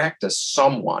private practice,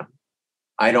 someone,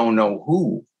 I don't know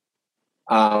who,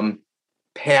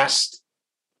 passed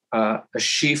a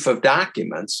sheaf of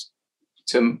documents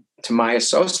to my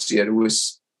associate who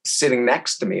was sitting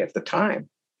next to me at the time.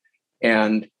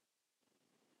 And,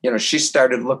 she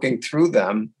started looking through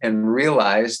them and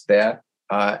realized that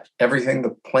everything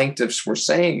the plaintiffs were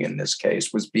saying in this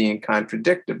case was being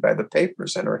contradicted by the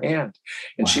papers in her hand.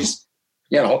 And wow. She's,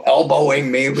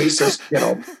 elbowing me, Lisa's,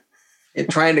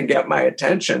 trying to get my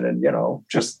attention and,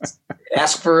 just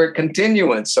ask for a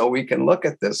continuance so we can look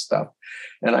at this stuff.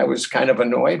 And I was kind of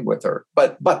annoyed with her.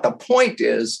 But the point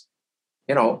is,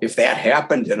 if that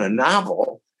happened in a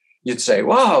novel, you'd say,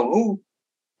 wow,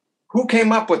 who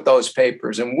came up with those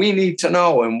papers? And we need to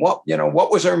know. And what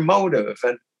was her motive?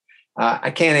 And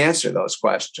I can't answer those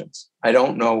questions. I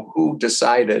don't know who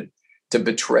decided to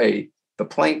betray the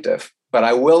plaintiff, but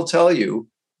I will tell you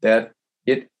that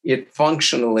it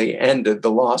functionally ended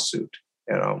the lawsuit.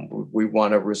 We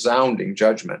won a resounding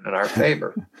judgment in our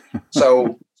favor.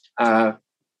 So, and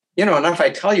if I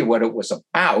tell you what it was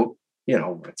about,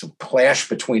 it's a clash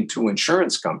between two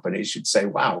insurance companies, you'd say,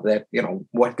 wow, that,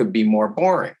 what could be more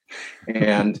boring?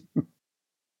 And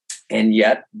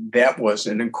yet that was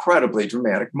an incredibly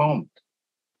dramatic moment.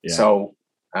 Yeah. So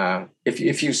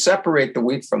if you separate the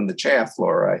wheat from the chaff,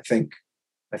 Laura, I think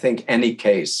any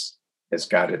case has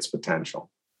got its potential.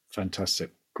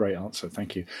 Fantastic. Great answer.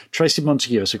 Thank you. Tracy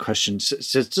Montague has a question.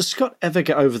 Says, does Scott ever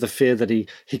get over the fear that he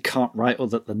can't write or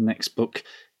that the next book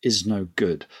is no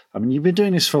good? I mean, you've been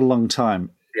doing this for a long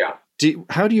time. Yeah.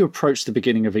 How do you approach the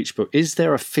beginning of each book? Is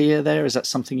there a fear there? Is that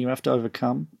something you have to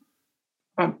overcome?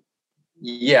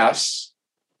 Yes.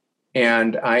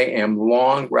 And I am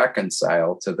long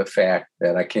reconciled to the fact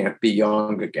that I can't be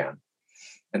young again.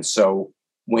 And so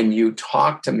when you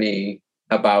talk to me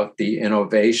about the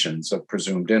innovations of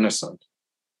Presumed Innocent,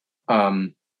 I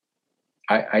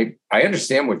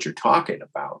understand what you're talking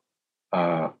about.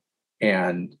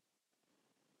 And,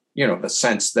 the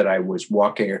sense that I was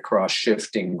walking across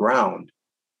shifting ground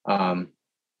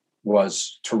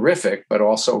was terrific, but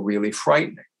also really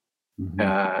frightening.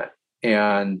 Mm-hmm.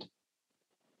 And,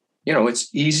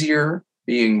 it's easier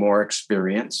being more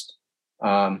experienced,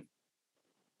 but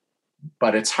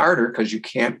it's harder because you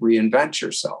can't reinvent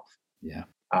yourself. Yeah.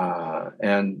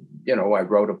 And, I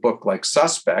wrote a book like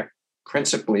Suspect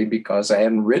principally because I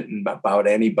hadn't written about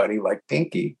anybody like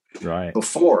Pinky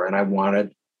before. And I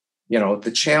wanted,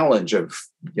 the challenge of,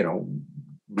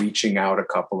 reaching out a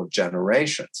couple of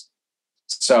generations.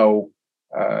 So,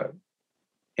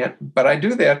 but I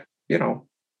do that,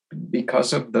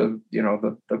 because of the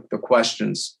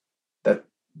questions that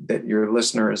your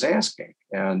listener is asking.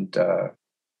 And,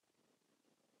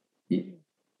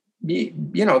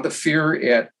 the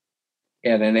fear at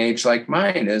an age like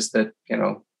mine is that,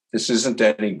 this isn't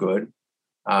any good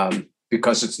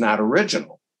because it's not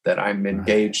original, that I'm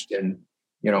engaged in,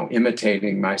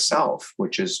 imitating myself,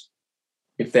 which is,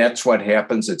 if that's what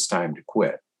happens, it's time to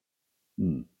quit.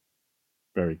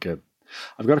 Very good.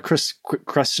 I've got a quick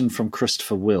question from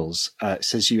Christopher Wills. It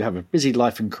says you have a busy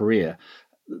life and career.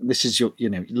 This is your,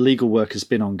 legal work has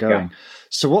been ongoing. Yeah.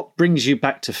 So what brings you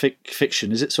back to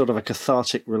fiction? Is it sort of a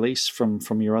cathartic release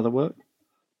from your other work?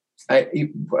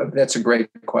 That's a great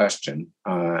question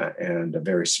and a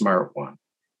very smart one.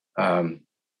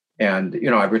 And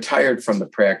I retired from the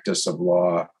practice of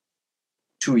law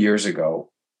 2 years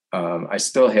ago. I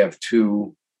still have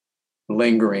 2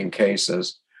 lingering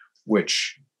cases,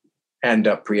 which end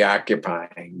up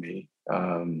preoccupying me.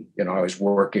 I was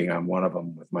working on one of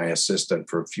them with my assistant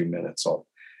for a few minutes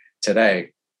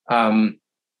today. And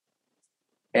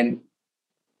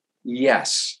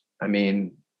yes, I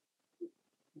mean,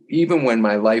 even when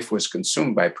my life was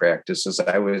consumed by practice, as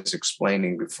I was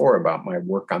explaining before about my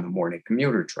work on the morning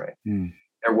commuter train,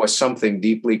 there was something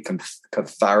deeply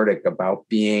cathartic about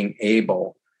being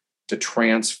able to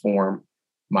transform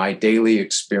my daily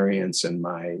experience and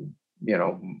my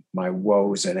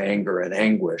woes and anger and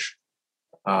anguish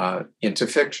into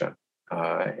fiction.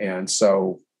 And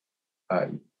so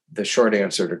the short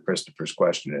answer to Christopher's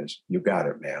question is, you got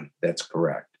it, man. That's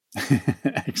correct.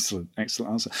 Excellent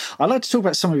answer. I'd like to talk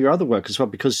about some of your other work as well,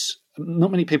 because not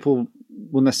many people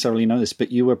will necessarily know this, but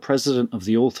you were president of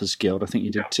the Authors Guild. I think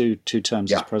you did two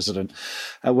terms as president,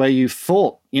 where you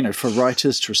fought, for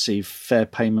writers to receive fair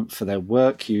payment for their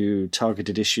work. You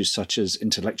targeted issues such as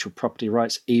intellectual property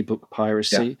rights, ebook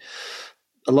piracy.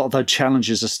 A lot of those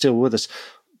challenges are still with us.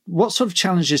 What sort of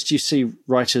challenges do you see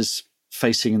writers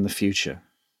facing in the future?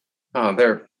 Oh,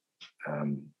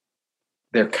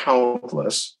 they're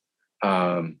countless.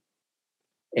 And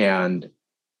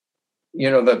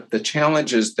the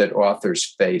challenges that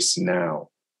authors face now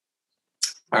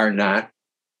are not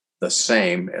the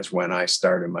same as when I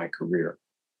started my career.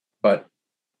 But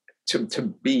to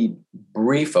be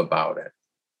brief about it,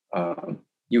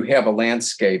 you have a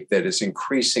landscape that is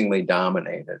increasingly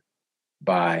dominated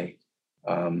by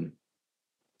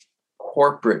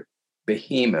corporate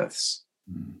behemoths,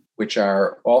 which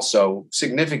are also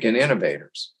significant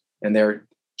innovators, and they're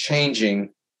changing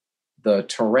the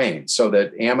terrain so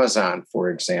that Amazon, for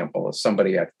example, is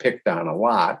somebody I've picked on a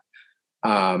lot.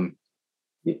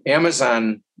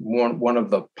 Amazon, one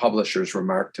of the publishers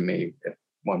remarked to me at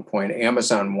one point,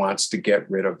 Amazon wants to get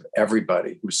rid of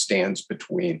everybody who stands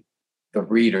between the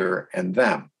reader and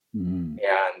them.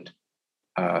 And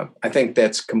I think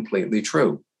that's completely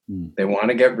true. They want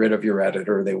to get rid of your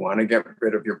editor. They want to get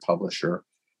rid of your publisher.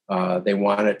 They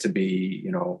want it to be,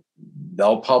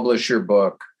 they'll publish your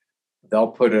book, they'll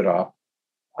put it up,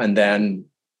 and then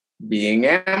being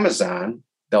Amazon,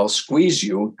 they'll squeeze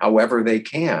you however they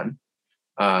can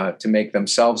to make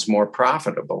themselves more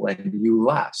profitable and you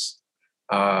less.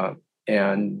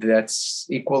 And that's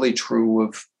equally true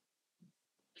of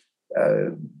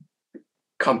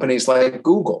companies like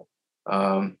Google.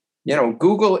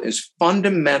 Google is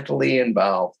fundamentally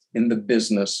involved in the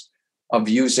business of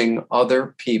using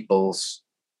other people's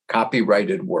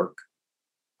copyrighted work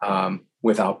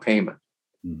without payment.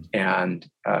 And,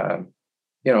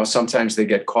 sometimes they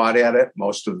get caught at it.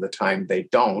 Most of the time they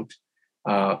don't.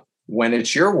 When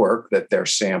it's your work that they're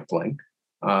sampling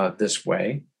this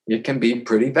way, it can be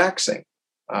pretty vexing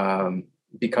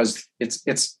because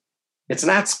it's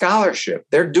not scholarship.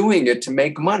 They're doing it to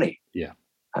make money. Yeah.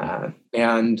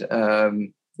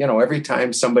 Every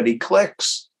time somebody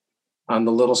clicks on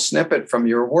the little snippet from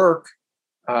your work,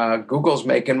 Google's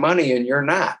making money and you're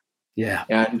not. Yeah.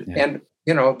 And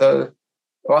the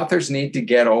authors need to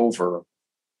get over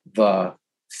the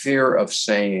fear of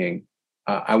saying,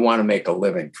 I want to make a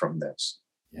living from this.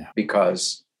 Yeah.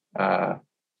 Because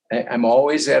I'm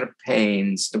always at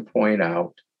pains to point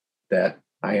out that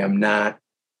I am not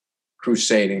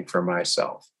crusading for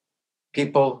myself.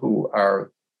 People who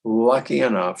are lucky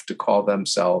enough to call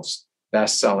themselves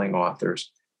best-selling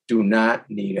authors do not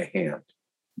need a hand.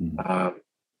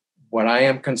 What I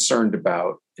am concerned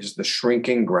about is the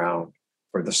shrinking ground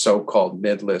for the so-called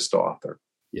mid-list author,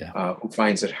 who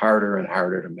finds it harder and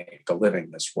harder to make a living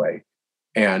this way.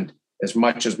 And as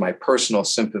much as my personal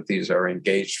sympathies are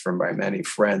engaged from my many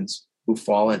friends who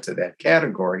fall into that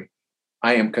category,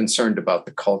 I am concerned about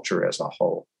the culture as a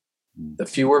whole. The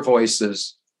fewer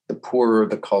voices, the poorer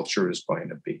the culture is going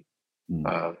to be.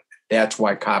 That's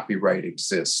why copyright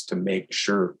exists, to make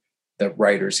sure that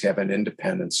writers have an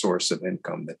independent source of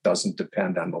income that doesn't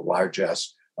depend on the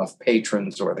largesse of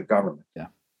patrons or the government. Yeah.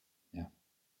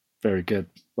 Very good.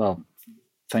 Well,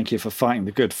 thank you for fighting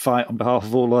the good fight on behalf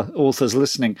of all the authors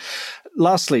listening.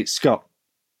 Lastly, Scott,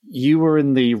 you were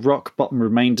in the Rock Bottom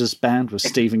Remainders band with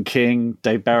Stephen King,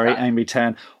 Dave Barry, Amy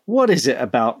Tan. What is it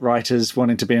about writers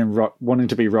wanting to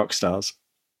be rock stars?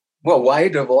 Well, why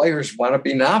do lawyers want to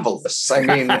be novelists? I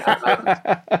mean,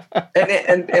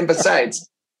 and besides,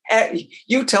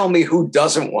 you tell me who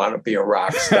doesn't want to be a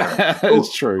rock star.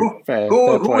 It's true.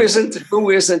 Who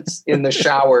isn't in the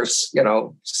showers,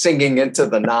 singing into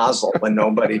the nozzle when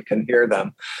nobody can hear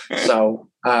them? So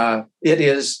it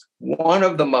is one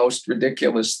of the most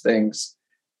ridiculous things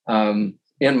in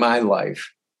my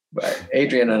life. But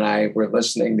Adrian and I were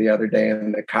listening the other day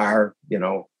in the car,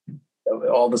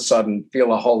 all of a sudden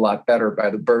Feel a Whole Lot Better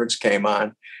by the Byrds came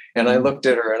on. And I looked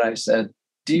at her and I said,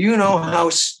 do you know how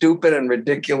stupid and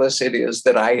ridiculous it is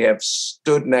that I have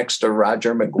stood next to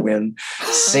Roger McGuinn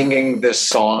singing this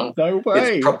song? No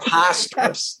way. It's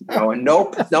preposterous. And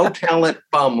no talent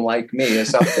bum like me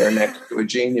is up there next to a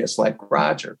genius like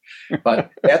Roger. But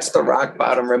that's the Rock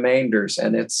Bottom Remainders.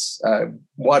 And it's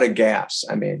what a gas.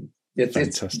 I mean,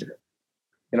 it's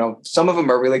some of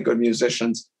them are really good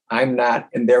musicians. I'm not.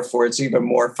 And therefore, it's even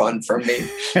more fun for me.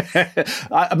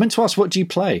 I meant to ask, what do you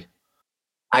play?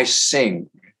 I sing.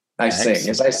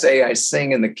 As I say, I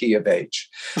sing in the key of H.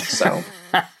 So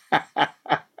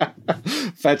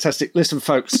fantastic. Listen,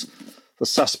 folks, The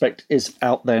Suspect is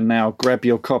out there now. Grab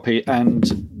your copy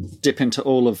and dip into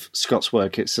all of Scott's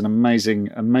work. It's an amazing,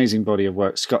 amazing body of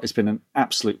work. Scott, it's been an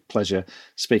absolute pleasure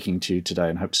speaking to you today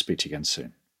and hope to speak to you again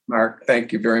soon. Mark,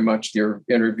 thank you very much. Your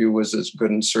interview was as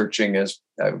good and searching as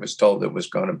I was told it was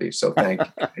going to be. So thank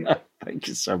you. Thank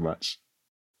you so much.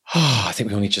 Oh, I think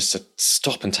we all need just to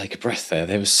stop and take a breath there.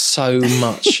 There was so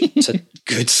much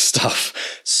good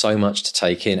stuff, so much to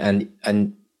take in.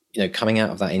 And coming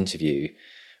out of that interview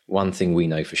one thing we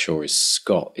know for sure is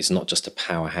Scott is not just a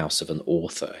powerhouse of an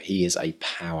author. He is a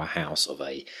powerhouse of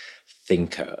a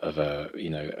thinker, of a,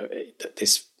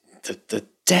 the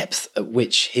depth at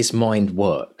which his mind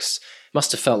works.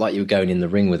 Must have felt like you were going in the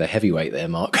ring with a heavyweight there,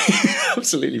 Mark.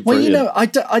 Absolutely brilliant. Well,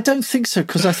 I don't think so,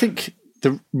 because I think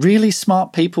the really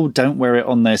smart people don't wear it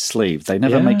on their sleeve. They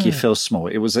never make you feel small.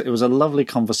 It was a lovely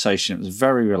conversation. It was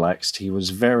very relaxed. He was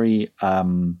very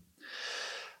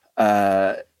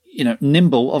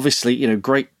nimble, obviously,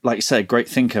 great, like you say, great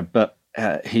thinker, but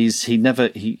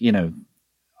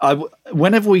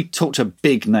whenever we talk to a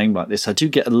big name like this, I do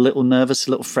get a little nervous, a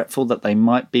little fretful that they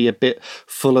might be a bit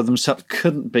full of themselves.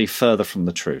 Couldn't be further from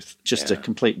the truth. Just a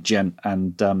complete gent,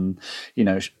 and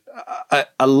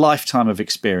a lifetime of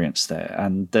experience there.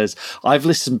 And I've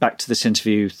listened back to this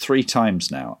interview 3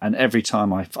 times now, and every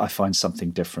time I find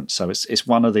something different. So it's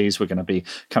one of these we're going to be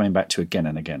coming back to again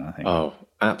and again, I think. Oh,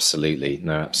 absolutely.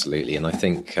 No, absolutely. And I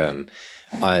think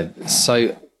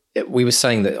we were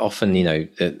saying that often,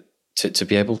 that to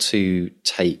be able to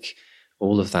take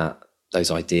all of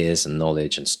those ideas and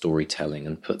knowledge and storytelling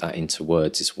and put that into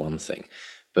words is one thing,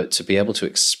 but to be able to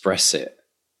express it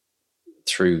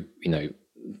through,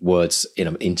 words in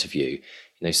an interview,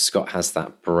 Scott has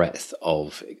that breadth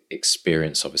of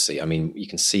experience, obviously. I mean, you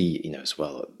can see, as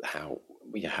well, how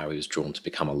he was drawn to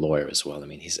become a lawyer as well. I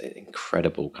mean, his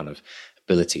incredible kind of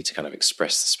ability to kind of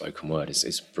express the spoken word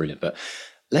is brilliant. But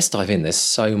let's dive in. There's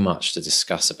so much to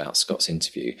discuss about Scott's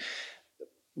interview.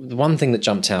 The one thing that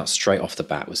jumped out straight off the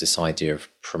bat was this idea of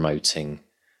promoting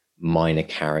minor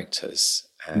characters.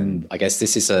 And I guess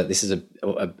this is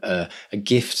a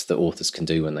gift that authors can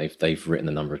do when they've written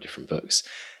a number of different books.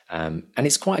 And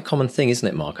it's quite a common thing, isn't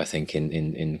it, Mark, I think,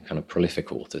 in kind of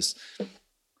prolific authors.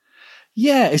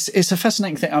 Yeah, it's a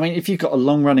fascinating thing. I mean, if you've got a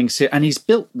long-running series, and he's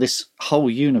built this whole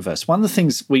universe. One of the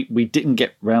things we didn't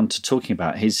get round to talking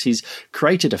about is he's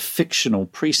created a fictional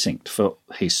precinct for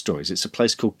his stories. It's a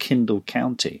place called Kendall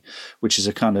County, which is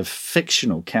a kind of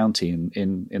fictional county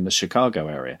in the Chicago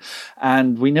area.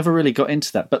 And we never really got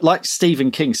into that. But like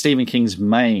Stephen King's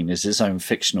Maine is his own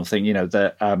fictional thing,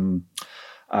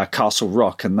 Castle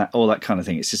Rock and all that kind of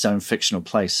thing. It's its own fictional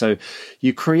place. So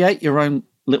you create your own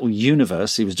little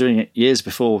universe. He was doing it years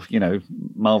before,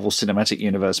 Marvel Cinematic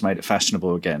Universe made it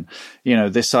fashionable again.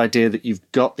 This idea that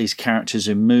you've got these characters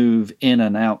who move in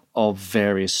and out of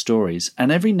various stories,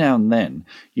 and every now and then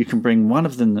you can bring one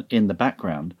of them in the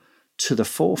background to the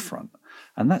forefront.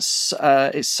 And that's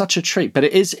it's such a treat. But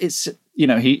it's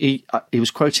he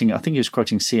was quoting, I think he was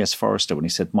quoting C.S. Forrester when he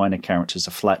said minor characters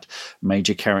are flat,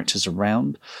 major characters are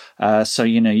round. So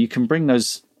you can bring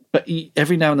those. But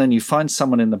every now and then you find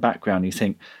someone in the background, you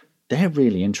think they're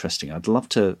really interesting. I'd love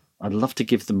to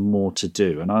give them more to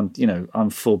do. And I'm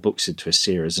 4 books into a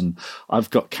series, and I've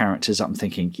got characters I'm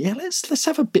thinking, let's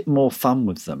have a bit more fun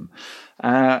with them.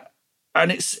 And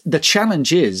it's the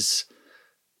challenge is,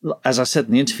 as I said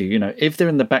in the interview, if they're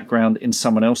in the background in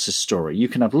someone else's story, you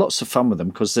can have lots of fun with them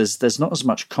because there's not as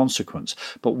much consequence.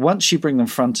 But once you bring them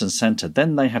front and center,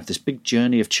 then they have this big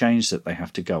journey of change that they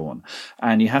have to go on.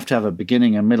 And you have to have a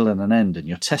beginning, a middle, and an end. And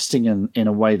you're testing in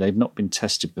a way they've not been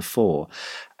tested before.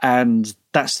 And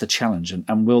that's the challenge.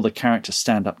 And will the character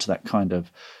stand up to that kind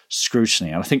of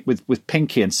scrutiny? And I think with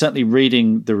Pinky, and certainly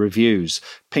reading the reviews,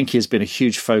 Pinky has been a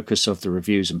huge focus of the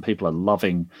reviews, and people are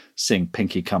loving seeing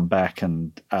Pinky come back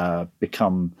and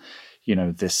become,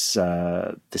 this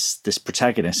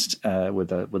protagonist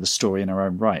with a story in her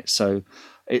own right. So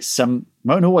it's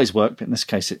won't always work, but in this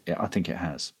case, I think it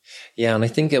has. Yeah, and I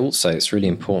think it's really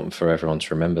important for everyone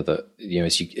to remember that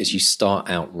as you start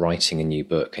out writing a new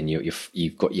book and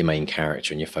you've got your main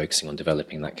character and you're focusing on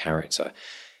developing that character,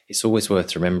 it's always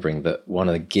worth remembering that one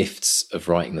of the gifts of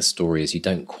writing the story is you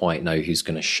don't quite know who's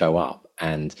going to show up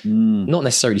and not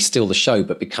necessarily steal the show,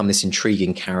 but become this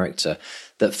intriguing character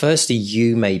that firstly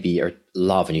you maybe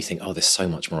love and you think, oh, there's so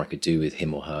much more I could do with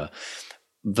him or her.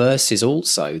 Versus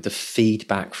also the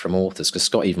feedback from authors, because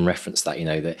Scott even referenced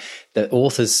that, that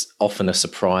authors often are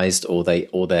surprised or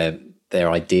their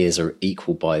ideas are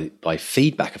equal by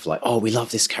feedback of like, oh, we love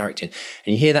this character. And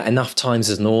you hear that enough times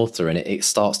as an author and it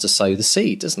starts to sow the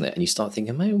seed, doesn't it? And you start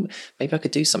thinking, maybe I could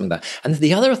do something like that. And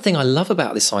the other thing I love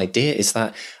about this idea is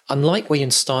that unlike when you're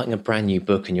starting a brand new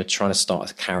book and you're trying to start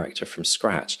a character from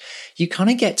scratch, you kind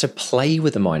of get to play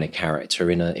with a minor character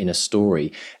in a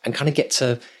story and kind of get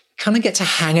to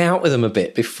hang out with them a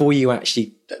bit before you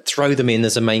actually throw them in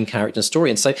as a main character in a story.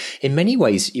 And so in many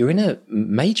ways, you're in a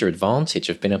major advantage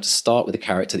of being able to start with a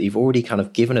character that you've already kind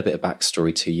of given a bit of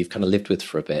backstory to, you've kind of lived with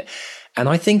for a bit. And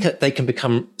I think that they can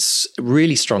become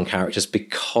really strong characters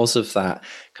because of that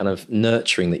kind of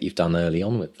nurturing that you've done early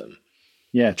on with them.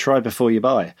 Yeah, try before you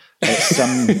buy.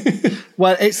 It's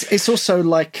well, it's also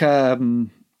like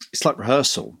it's like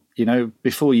rehearsal. You know,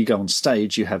 before you go on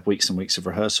stage, you have weeks and weeks of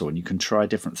rehearsal, and you can try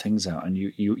different things out, and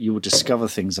you will discover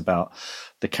things about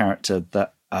the character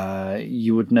that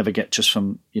you would never get just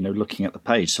from looking at the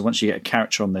page. So once you get a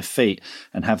character on their feet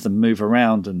and have them move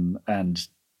around and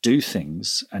do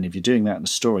things, and if you're doing that in the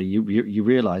story, you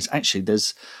realize actually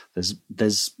there's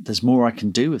more I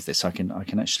can do with this. I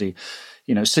can actually,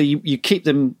 so you keep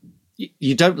them.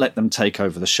 You don't let them take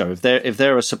over the show. If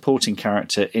they're a supporting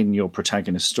character in your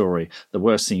protagonist story, the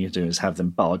worst thing you do is have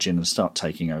them barge in and start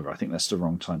taking over. I think that's the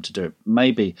wrong time to do it.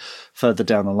 Maybe further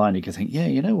down the line, you could think, yeah,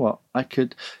 you know what?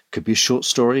 Could be a short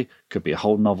story, could be a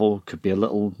whole novel, could be a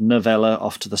little novella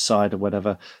off to the side or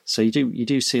whatever. So you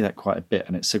do see that quite a bit,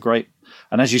 and it's a great.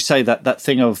 And as you say, that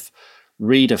thing of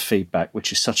reader feedback,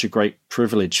 which is such a great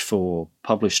privilege for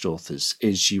published authors,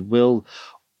 is you will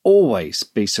always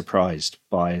be surprised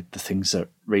by the things that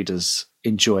readers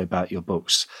enjoy about your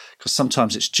books, because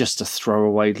sometimes it's just a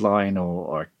throwaway line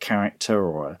or a character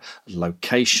or a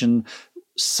location.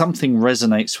 Something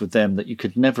resonates with them that you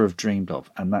could never have dreamed of,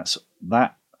 and that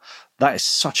is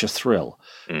such a thrill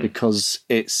because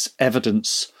it's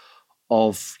evidence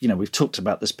of, we've talked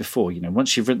about this before,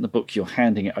 once you've written the book, you're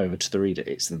handing it over to the reader.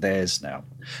 It's theirs now.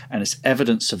 And it's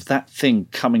evidence of that thing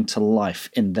coming to life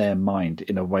in their mind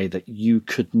in a way that you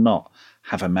could not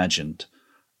have imagined.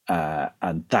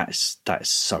 And that is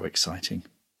so exciting.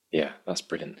 Yeah, that's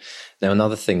brilliant. Now,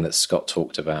 another thing that Scott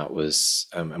talked about was,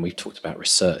 and we've talked about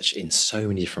research in so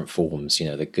many different forms,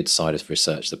 the good side of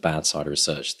research, the bad side of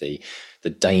research, the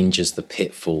dangers, the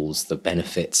pitfalls, the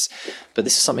benefits. But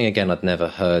this is something, again, I'd never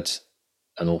heard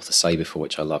an author say before,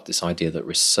 which I love, this idea that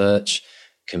research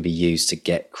can be used to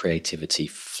get creativity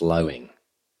flowing.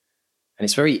 And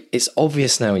it's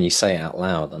obvious now when you say it out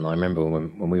loud. And I remember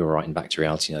when we were writing Back to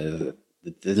Reality, the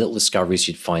little discoveries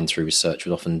you'd find through research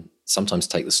would often sometimes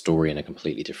take the story in a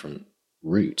completely different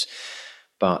route.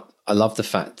 But I love the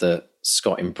fact that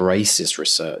Scott embraces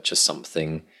research as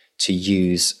something to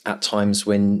use at times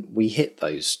when we hit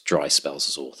those dry spells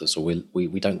as authors, or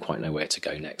we don't quite know where to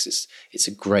go next. It's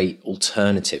a great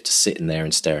alternative to sitting there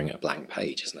and staring at a blank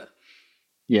page, isn't it?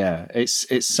 Yeah, it's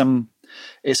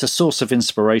a source of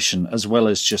inspiration as well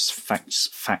as just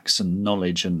facts and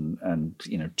knowledge and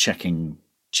checking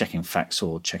facts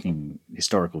or checking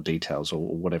historical details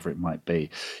or whatever it might be.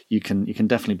 You can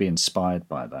definitely be inspired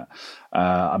by that.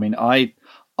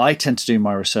 I tend to do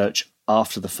my research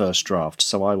after the first draft,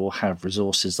 so I will have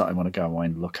resources that I want to go away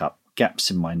and look up, gaps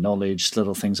in my knowledge,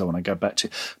 little things I want to go back to.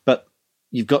 But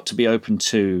you've got to be open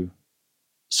to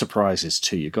surprises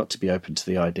too. You've got to be open to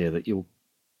the idea that you'll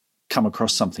come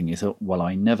across something you thought, well,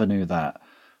 I never knew that,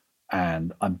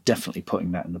 and I'm definitely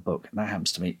putting that in the book. And that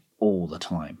happens to me all the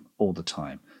time.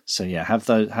 So yeah, have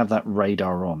that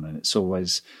radar on, and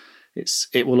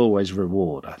it will always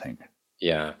reward, I think.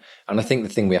 Yeah. And I think the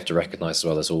thing we have to recognize as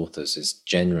well as authors is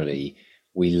generally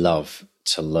we love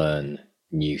to learn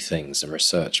new things, and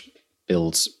research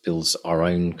builds our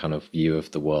own kind of view of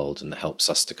the world and helps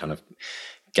us to kind of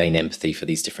gain empathy for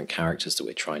these different characters that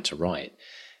we're trying to write.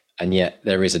 And yet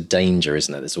there is a danger,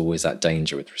 isn't there? There's always that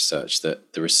danger with research,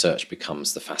 that the research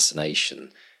becomes the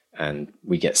fascination and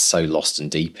we get so lost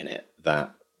and deep in it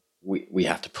that we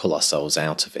have to pull ourselves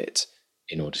out of it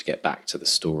in order to get back to the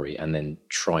story, and then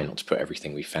try not to put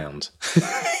everything we found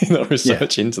in our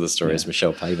research into the story, as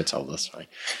Michelle Paver told us, right?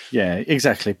 Yeah,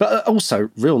 exactly. But also,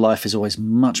 real life is always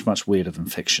much, much weirder than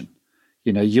fiction.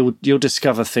 You'll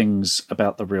discover things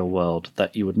about the real world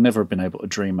that you would never have been able to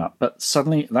dream up. But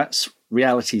suddenly, that's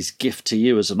reality's gift to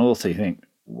you as an author. You think,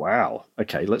 wow,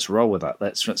 okay, let's roll with that.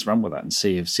 Let's run with that and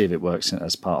see if it works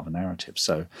as part of a narrative.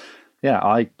 So, yeah,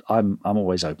 I'm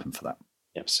always open for that.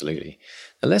 Absolutely.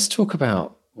 Now let's talk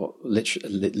about what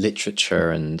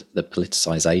literature and the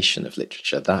politicization of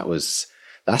literature. That's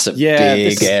a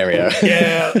big area.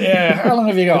 Yeah. How long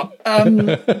have you got?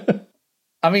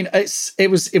 It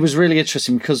was really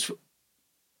interesting because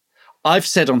I've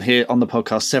said on the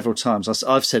podcast several times,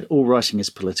 I've said all writing is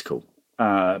political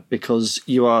because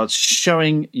you are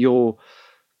showing your,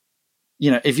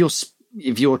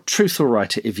 if you're a truthful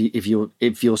writer,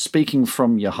 if you're speaking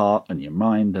from your heart and your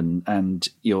mind and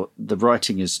the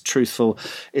writing is truthful,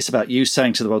 it's about you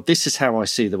saying to the world, this is how I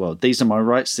see the world. These are my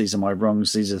rights. These are my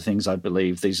wrongs. These are the things I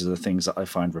believe. These are the things that I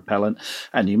find repellent.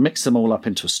 And you mix them all up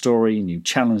into a story and you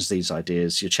challenge these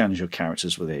ideas. You challenge your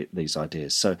characters with these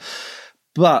ideas. So,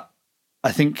 but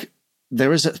I think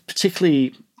there is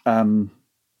particularly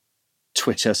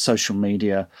Twitter, social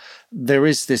media, there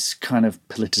is this kind of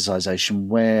politicization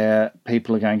where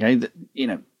people are going,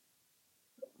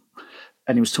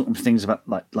 and he was talking things about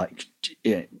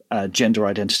gender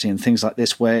identity and things like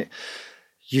this, where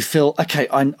you feel, okay,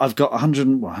 I've got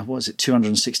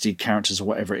 260 characters or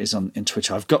whatever it is in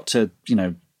Twitter. I've got to,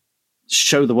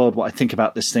 show the world what I think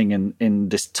about this thing in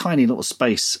this tiny little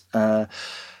space. And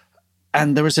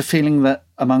there is a feeling that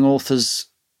among authors,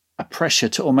 a pressure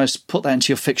to almost put that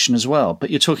into your fiction as well. But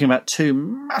you're talking about two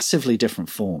massively different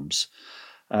forms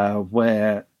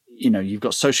where, you've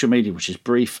got social media, which is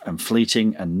brief and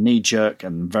fleeting and knee-jerk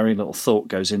and very little thought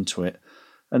goes into it.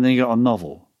 And then you got a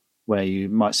novel where you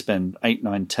might spend 8,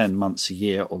 9, 10 months, a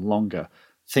year or longer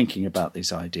thinking about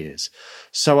these ideas.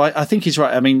 So I think he's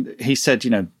right. I mean, he said,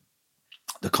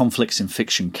 the conflicts in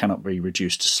fiction cannot be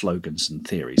reduced to slogans and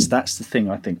theories. That's the thing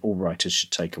I think all writers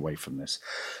should take away from this.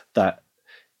 That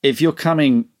if you've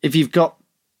got,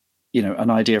 an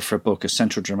idea for a book, a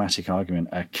central dramatic argument,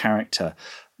 a character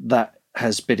that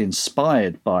has been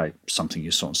inspired by something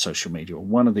you saw on social media or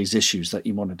one of these issues that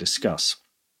you want to discuss,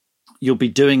 you'll be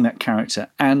doing that character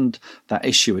and that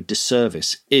issue a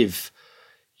disservice if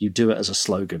you do it as a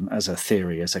slogan, as a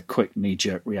theory, as a quick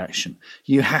knee-jerk reaction.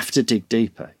 You have to dig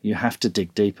deeper.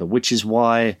 Which is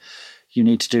why you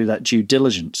need to do that due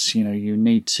diligence. You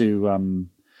need to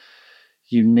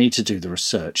do the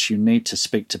research. You need to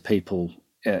speak to people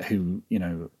who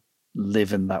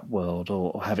live in that world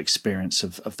or have experience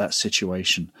of that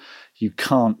situation. You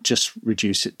can't just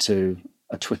reduce it to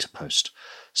a Twitter post.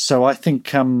 So I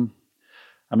think,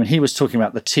 he was talking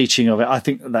about the teaching of it. I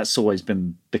think that's always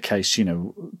been the case,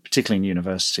 particularly in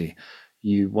university.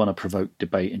 You want to provoke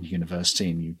debate in university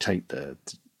and you take the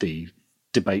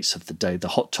debates of the day, the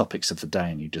hot topics of the day,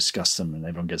 and you discuss them and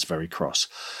everyone gets very cross.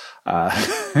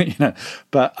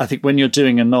 But I think when you're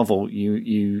doing a novel,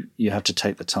 you have to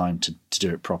take the time to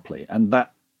do it properly. And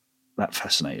that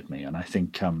fascinated me. And I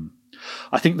think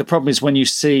the problem is when you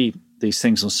see these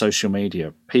things on social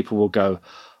media, people will go,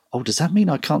 oh, does that mean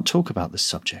I can't talk about this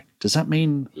subject? Does that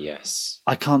mean yes,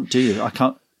 I can't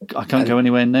go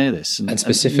anywhere near this? And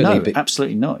specifically, no,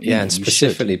 absolutely not. Yeah, and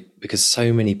specifically because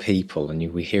so many people,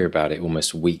 and we hear about it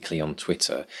almost weekly on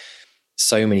Twitter,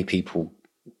 so many people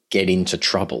get into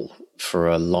trouble for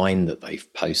a line that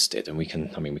they've posted, and we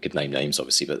could name names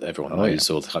obviously, but everyone knows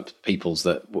all the type of peoples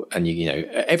that, and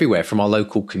everywhere from our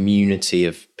local community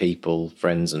of people,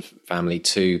 friends and family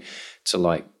to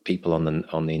like people on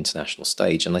the international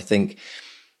stage. And I think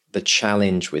the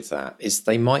challenge with that is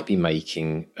they might be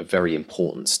making a very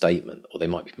important statement, or they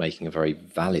might be making a very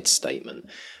valid statement,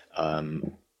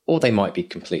 or they might be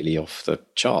completely off the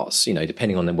charts,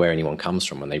 depending on where anyone comes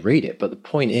from when they read it. But the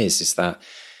point is that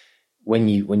when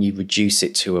you reduce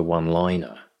it to a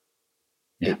one-liner,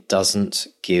 it doesn't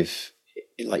give,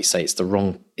 like you say, it's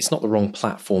not the wrong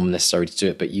platform necessarily to do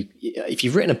it. But if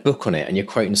you've written a book on it and you're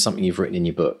quoting something you've written in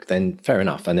your book, then fair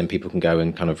enough. And then people can go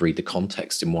and kind of read the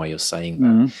context in why you're saying that.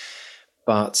 Mm-hmm.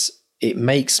 But it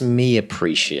makes me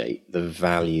appreciate the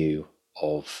value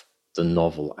of the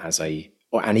novel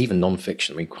and even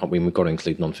nonfiction. We've got to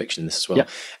include nonfiction in this as well,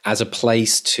 as a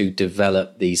place to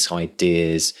develop these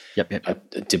ideas,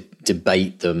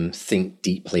 debate them, think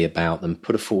deeply about them,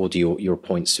 put forward your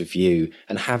points of view,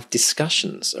 and have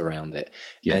discussions around it.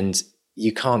 Yeah. And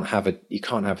you can't have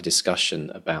a discussion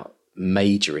about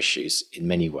major issues in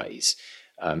many ways,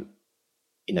 on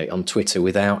Twitter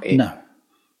without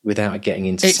it getting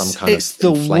into some kind of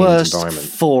inflamed environment.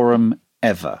 Forum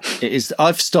ever. It is.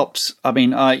 I've stopped. I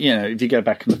mean, if you go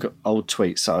back and look at old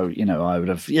tweets, I would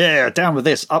have, down with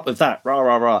this, up with that, rah,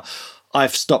 rah, rah.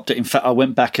 I've stopped it. In fact, I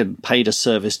went back and paid a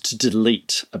service to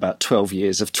delete about 12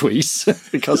 years of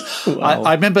tweets because wow.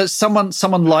 I remember someone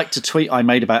liked a tweet I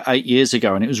made about 8 years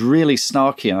ago and it was really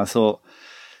snarky. And I thought,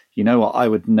 you know what? I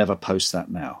would never post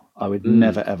that now. I would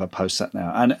never, ever post that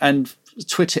now. And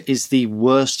Twitter is the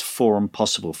worst forum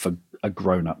possible for a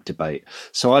grown-up debate.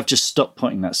 So I've just stopped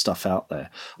putting that stuff out there.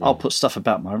 I'll put stuff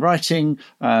about my writing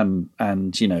and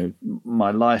my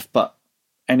life, but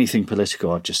anything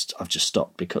political I've just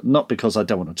stopped, not because I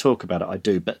don't want to talk about it, I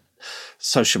do, but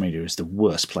social media is the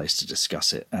worst place to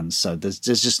discuss it. And so there's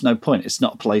just no point. It's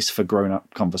not a place for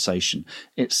grown-up conversation.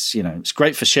 It's it's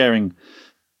great for sharing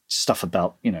stuff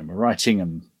about my writing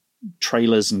and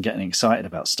trailers and getting excited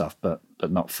about stuff, but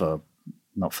not for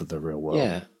the real world.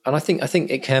 Yeah. And I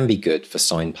think it can be good for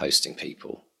signposting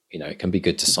people. It can be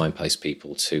good to signpost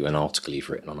people to an article you've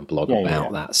written on a blog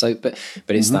about that. So, but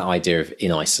it's that idea of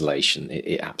in isolation.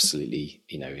 It absolutely,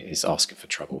 is asking for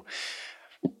trouble.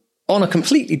 On a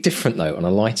completely different note, on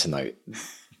a lighter note,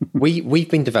 we've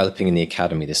been developing in the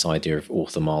Academy this idea of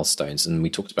author milestones, and we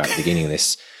talked about at the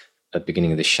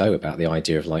beginning of this show about the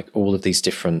idea of like all of these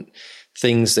different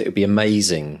things that would be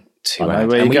amazing to. I know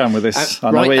where you're going with this. I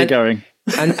know where you're going.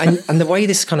 And the way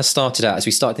this kind of started out, as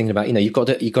we started thinking about, you've got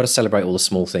to celebrate all the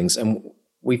small things, and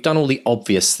we've done all the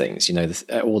obvious things,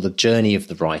 all the journey of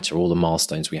the writer, all the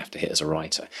milestones we have to hit as a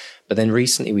writer. But then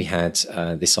recently we had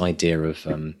this idea of,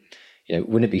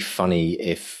 wouldn't it be funny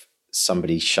if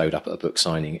somebody showed up at a book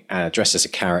signing dressed as a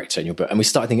character in your book? And we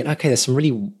started thinking, okay, there's some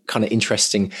really kind of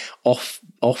interesting off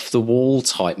the wall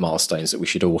type milestones that we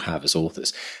should all have as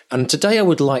authors. And today I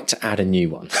would like to add a new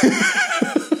one.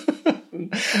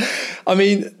 I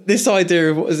mean, this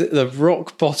idea of, what is it, the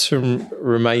rock bottom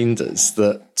remainders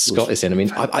that Scott is in. I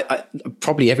mean, I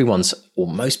probably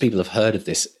most people have heard of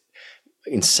this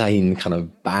insane kind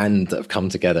of band that have come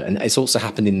together, and it's also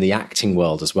happened in the acting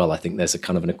world as well. I think there's a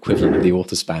kind of an equivalent of the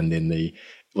authors band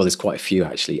there's quite a few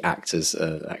actually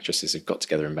actresses have got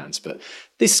together in bands, but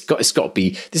this has got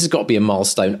to be a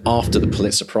milestone after the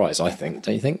Pulitzer Prize, I think,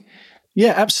 don't you think?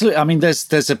 Yeah, absolutely. I mean,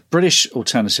 there's a British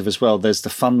alternative as well. There's the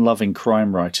Fun-Loving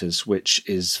Crime Writers, which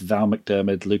is Val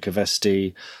McDermid, Luca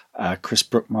Vesti, Chris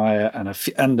Brookmeyer, and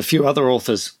a few other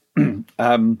authors.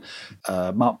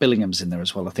 Mark Billingham's in there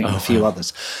as well, I think, and a few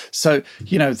others. So,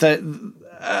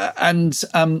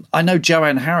 I know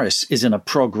Joanne Harris is in a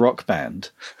prog rock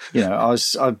band. I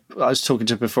was talking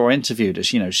to her before I interviewed her.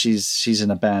 She's in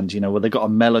a band, where they got a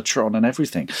mellotron and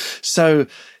everything. So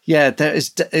yeah,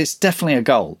 it's definitely a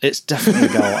goal. It's definitely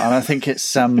a goal, and I think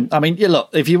it's. Look,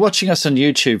 if you're watching us on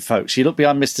YouTube, folks, you look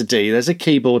behind Mr. D. There's a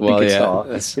keyboard and guitar.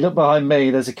 Yeah, you look behind me.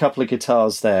 There's a couple of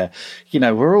guitars there.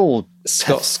 We're all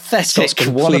pathetic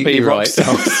wannabe rock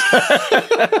stars.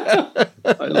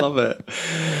 I love it.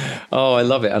 Oh, I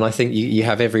love it. And I think you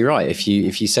have every right. If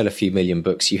you sell a few million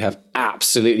books, you have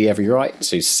absolutely every right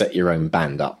to set your own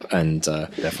band up. And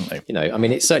definitely,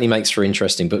 it certainly makes for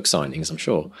interesting book signings, I'm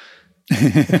sure.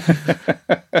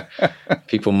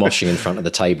 People moshing in front of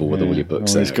the table with all your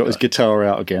books. He's got his guitar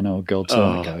out again. Oh God,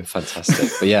 go. Fantastic.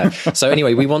 But yeah, so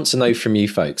anyway, we want to know from you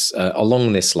folks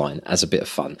along this line, as a bit of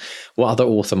fun, what other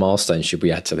author milestones should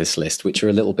we add to this list which are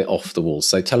a little bit off the wall?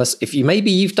 So tell us if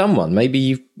maybe you've done one,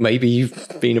 maybe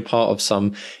you've been a part of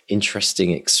some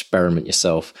interesting experiment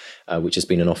yourself, which has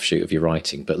been an offshoot of your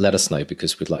writing. But let us know,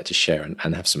 because we'd like to share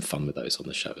and have some fun with those on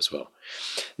the show as well.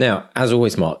 Now, as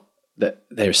always, Mark, that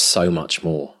there's so much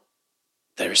more.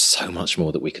 There is so much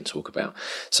more that we can talk about.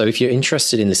 So if you're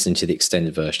interested in listening to the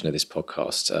extended version of this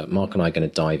podcast, Mark and I are going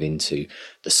to dive into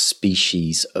the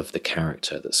species of the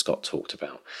character that Scott talked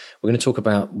about. We're going to talk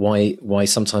about why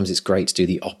sometimes it's great to do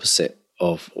the opposite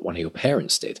of what one of your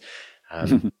parents did.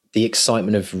 The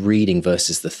excitement of reading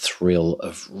versus the thrill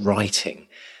of writing.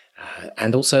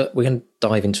 And also, we're going to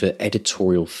dive into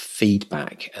editorial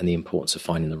feedback and the importance of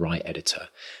finding the right editor.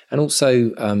 And also,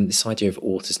 this idea of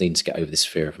authors needing to get over this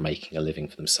fear of making a living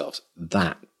for themselves.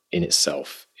 That in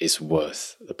itself is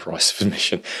worth the price of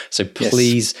admission. So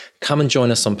please come and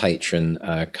join us on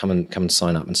Patreon. Come and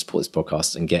sign up and support this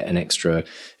podcast and get an extra.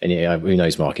 And who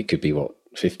knows, Mark? It could be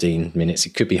 15 minutes.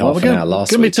 It could be half an hour.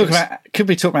 Last week could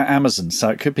be talking about Amazon, so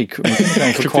it could be going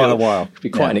for quite a while. Could be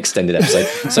quite an extended episode.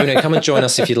 So come and join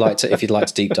us if you'd like to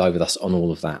deep dive with us on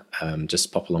all of that.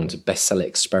 Just pop along to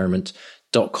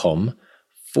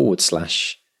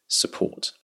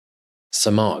bestsellerexperiment.com/support. So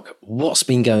Mark, what's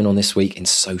been going on this week in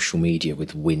social media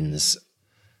with wins?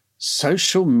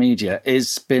 Social media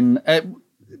has been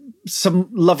some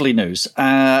lovely news.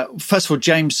 First of all,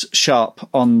 James Sharp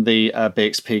on the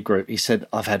BXP group, he said,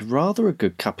 I've had rather a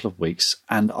good couple of weeks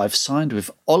and I've signed with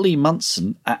Ollie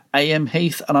Munson at AM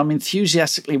Heath and I'm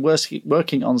enthusiastically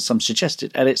working on some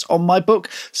suggested edits on my book.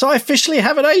 So I officially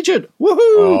have an agent. Woohoo!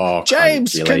 Oh,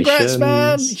 James, congrats,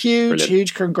 man.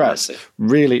 Huge congrats. Massive.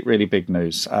 Really, really big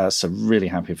news. So really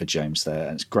happy for James there.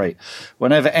 And it's great.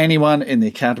 Whenever anyone in the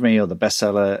Academy or the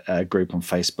bestseller group on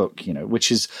Facebook,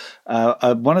 which is one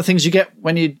of the things you get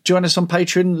when you join us on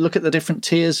Patreon, look at the different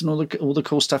tiers and all the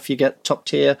cool stuff you get. Top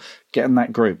tier, get in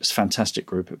that group. It's a fantastic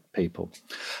group of people.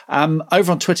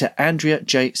 Over on Twitter, Andrea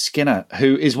J. Skinner,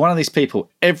 who is one of these people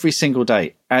every single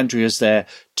day. Andrea's there,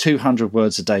 200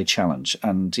 words a day challenge.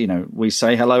 And, we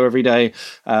say hello every day.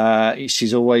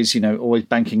 She's always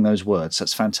banking those words.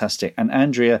 That's fantastic. And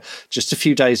Andrea, just a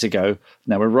few days ago,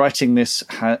 now we're writing this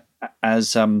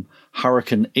as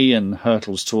Hurricane Ian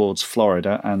hurtles towards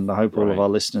Florida, and I hope all of our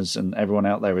listeners and everyone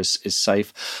out there is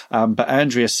safe. But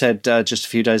Andrea said just a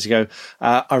few days ago,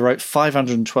 I wrote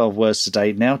 512 words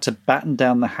today now to batten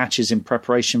down the hatches in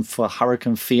preparation for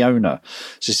Hurricane Fiona.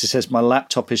 So she says, my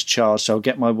laptop is charged, so I'll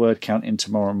get my word count in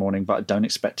tomorrow morning, but I don't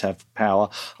expect to have power.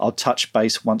 I'll touch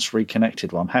base once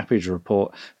reconnected. Well, I'm happy to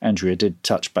report Andrea did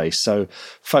touch base. So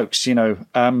folks,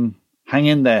 hang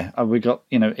in there. We got,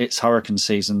 it's hurricane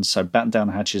season, so batten down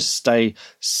the hatches, stay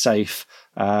safe,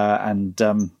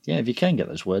 If you can get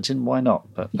those words in, why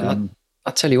not? But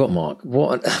I'll tell you what, Mark.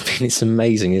 It's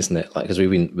amazing, isn't it? Like, because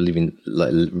we've been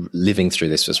living through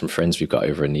this with some friends we've got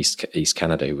over in East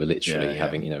Canada who were literally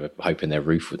having, hoping their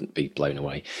roof wouldn't be blown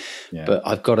away. Yeah. But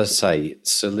I've got to say,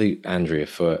 salute Andrea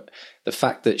for the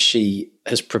fact that she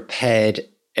has prepared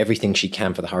everything she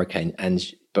can for the hurricane,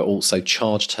 but also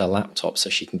charged her laptop so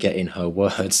she can get in her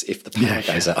words if the power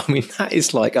goes out. I mean, that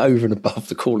is like over and above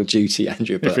the Call of Duty,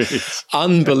 Andrea. But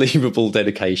unbelievable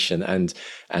dedication and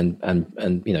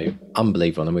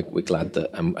unbelievable. And we're glad that,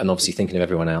 and obviously thinking of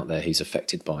everyone out there who's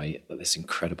affected by this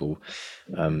incredible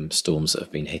storms that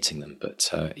have been hitting them. But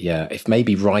if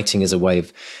maybe writing is a way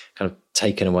of kind of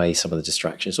taking away some of the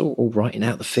distractions or writing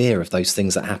out the fear of those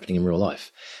things that are happening in real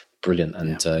life. Brilliant.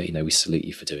 And, we salute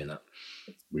you for doing that.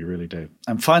 We really do.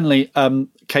 And finally,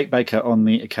 Kate Baker on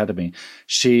the Academy.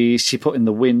 She put in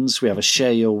the wins. We have a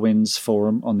Share Your Wins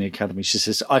forum on the Academy. She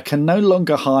says, I can no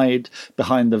longer hide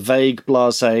behind the vague,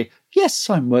 blasé, yes,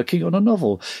 I'm working on a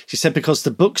novel. She said, because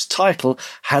the book's title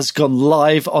has gone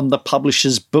live on the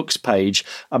publisher's books page,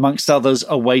 amongst others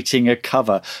awaiting a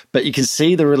cover. But you can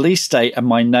see the release date and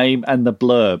my name and the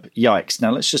blurb. Yikes.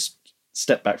 Now, let's just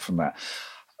step back from that.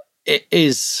 It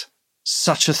is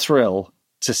such a thrill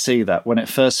to see that when it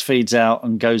first feeds out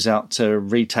and goes out to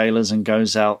retailers and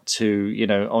goes out to,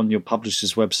 on your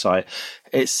publisher's website,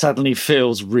 it suddenly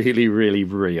feels really, really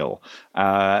real,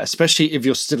 especially if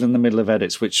you're still in the middle of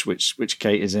edits, which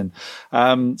Kate is in.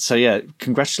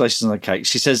 Congratulations on that, Kate.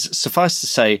 She says, suffice to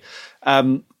say,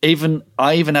 I even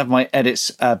have my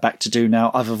edits back to do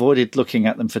now. I've avoided looking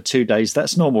at them for 2 days.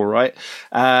 That's normal, right?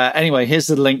 Anyway, here's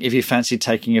the link if you fancy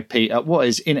taking a peek at what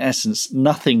is, in essence,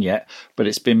 nothing yet, but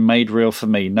it's been made real for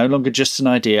me. No longer just an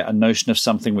idea, a notion of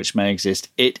something which may exist.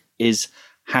 It is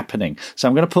happening. So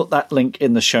I'm going to put that link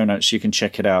in the show notes so you can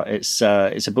check it out. It's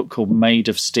a book called Made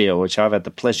of Steel, which I've had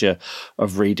the pleasure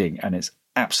of reading, and it's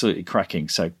absolutely cracking.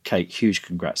 So, Kate, huge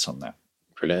congrats on that.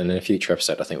 Brilliant. And in a future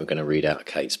episode, I think we're going to read out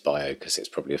Kate's bio because it's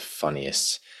probably the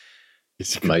funniest,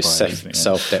 most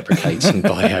self-deprecating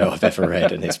bio I've ever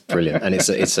read, and it's brilliant. And it's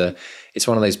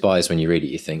one of those bios when you read it,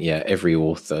 you think, every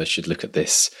author should look at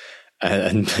this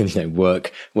and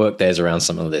work theirs around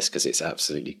something like this because it's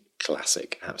absolutely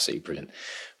classic, absolutely brilliant.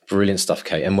 Brilliant stuff,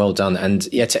 Kate, and well done. And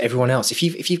to everyone else, if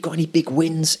you've got any big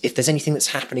wins, if there's anything that's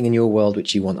happening in your world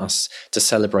which you want us to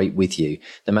celebrate with you,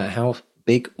 no matter how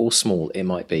big or small it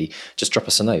might be, just drop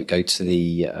us a note. Go to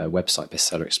the website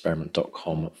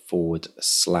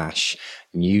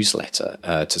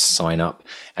bestsellerexperiment.com/newsletter to sign up,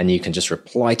 and you can just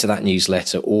reply to that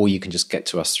newsletter, or you can just get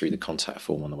to us through the contact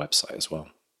form on the website as well.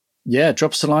 Yeah,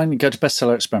 drop us a line. You go to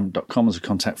bestsellerexperiment.com as a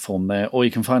contact form there, or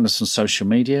you can find us on social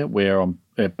media. We're on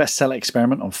Bestseller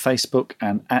Experiment on Facebook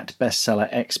and at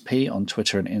BestsellerXP on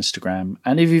Twitter and Instagram.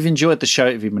 And if you've enjoyed the show,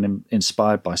 if you've been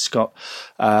inspired by Scott,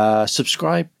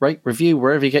 subscribe, rate, review,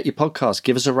 wherever you get your podcast.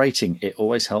 Give us a rating. It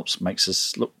always helps, makes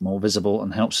us look more visible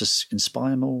and helps us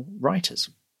inspire more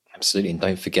writers. Absolutely. And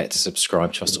don't forget to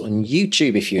subscribe to us on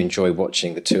YouTube if you enjoy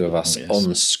watching the two of us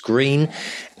on screen.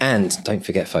 And don't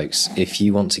forget, folks, if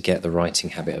you want to get the writing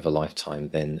habit of a lifetime,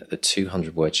 then the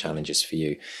 200-word challenge is for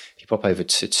you. If you pop over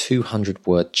to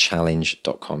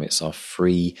 200wordchallenge.com, it's our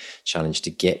free challenge to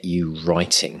get you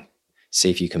writing. See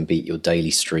if you can beat your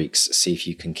daily streaks, see if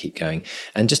you can keep going.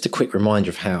 And just a quick reminder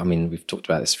of how, we've talked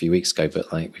about this a few weeks ago,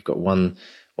 but we've got one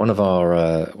of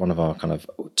our kind of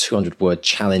 200-word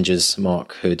challenges.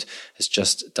 Mark Hood has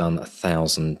just done a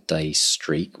 1,000-day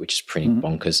streak, which is pretty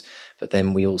bonkers. But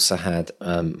then we also had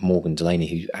Morgan Delaney,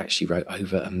 who actually wrote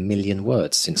over 1 million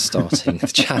words since starting the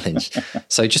challenge.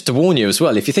 So just to warn you as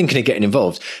well, if you're thinking of getting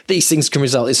involved, these things can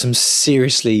result in some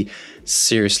seriously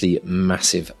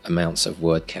massive amounts of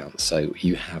word count. So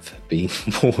you have been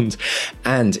warned.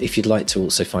 And if you'd like to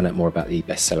also find out more about the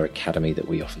Bestseller Academy that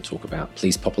we often talk about,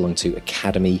 please pop along to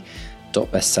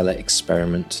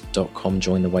academy.bestsellerexperiment.com.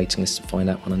 Join the waiting list to find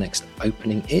out when our next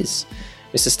opening is.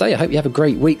 Mr. Stay, I hope you have a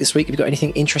great week this week. Have you got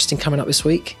anything interesting coming up this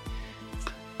week?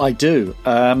 I do.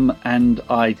 And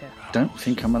I don't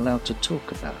think I'm allowed to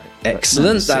talk about it.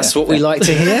 Excellent. That's what we like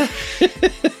to hear.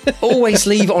 Always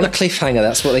leave on a cliffhanger.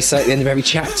 That's what they say at the end of every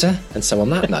chapter. And so on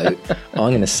that note, I'm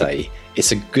going to say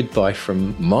it's a goodbye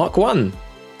from Mark 1.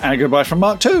 And a goodbye from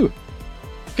Mark 2.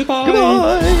 Goodbye.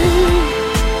 Goodbye.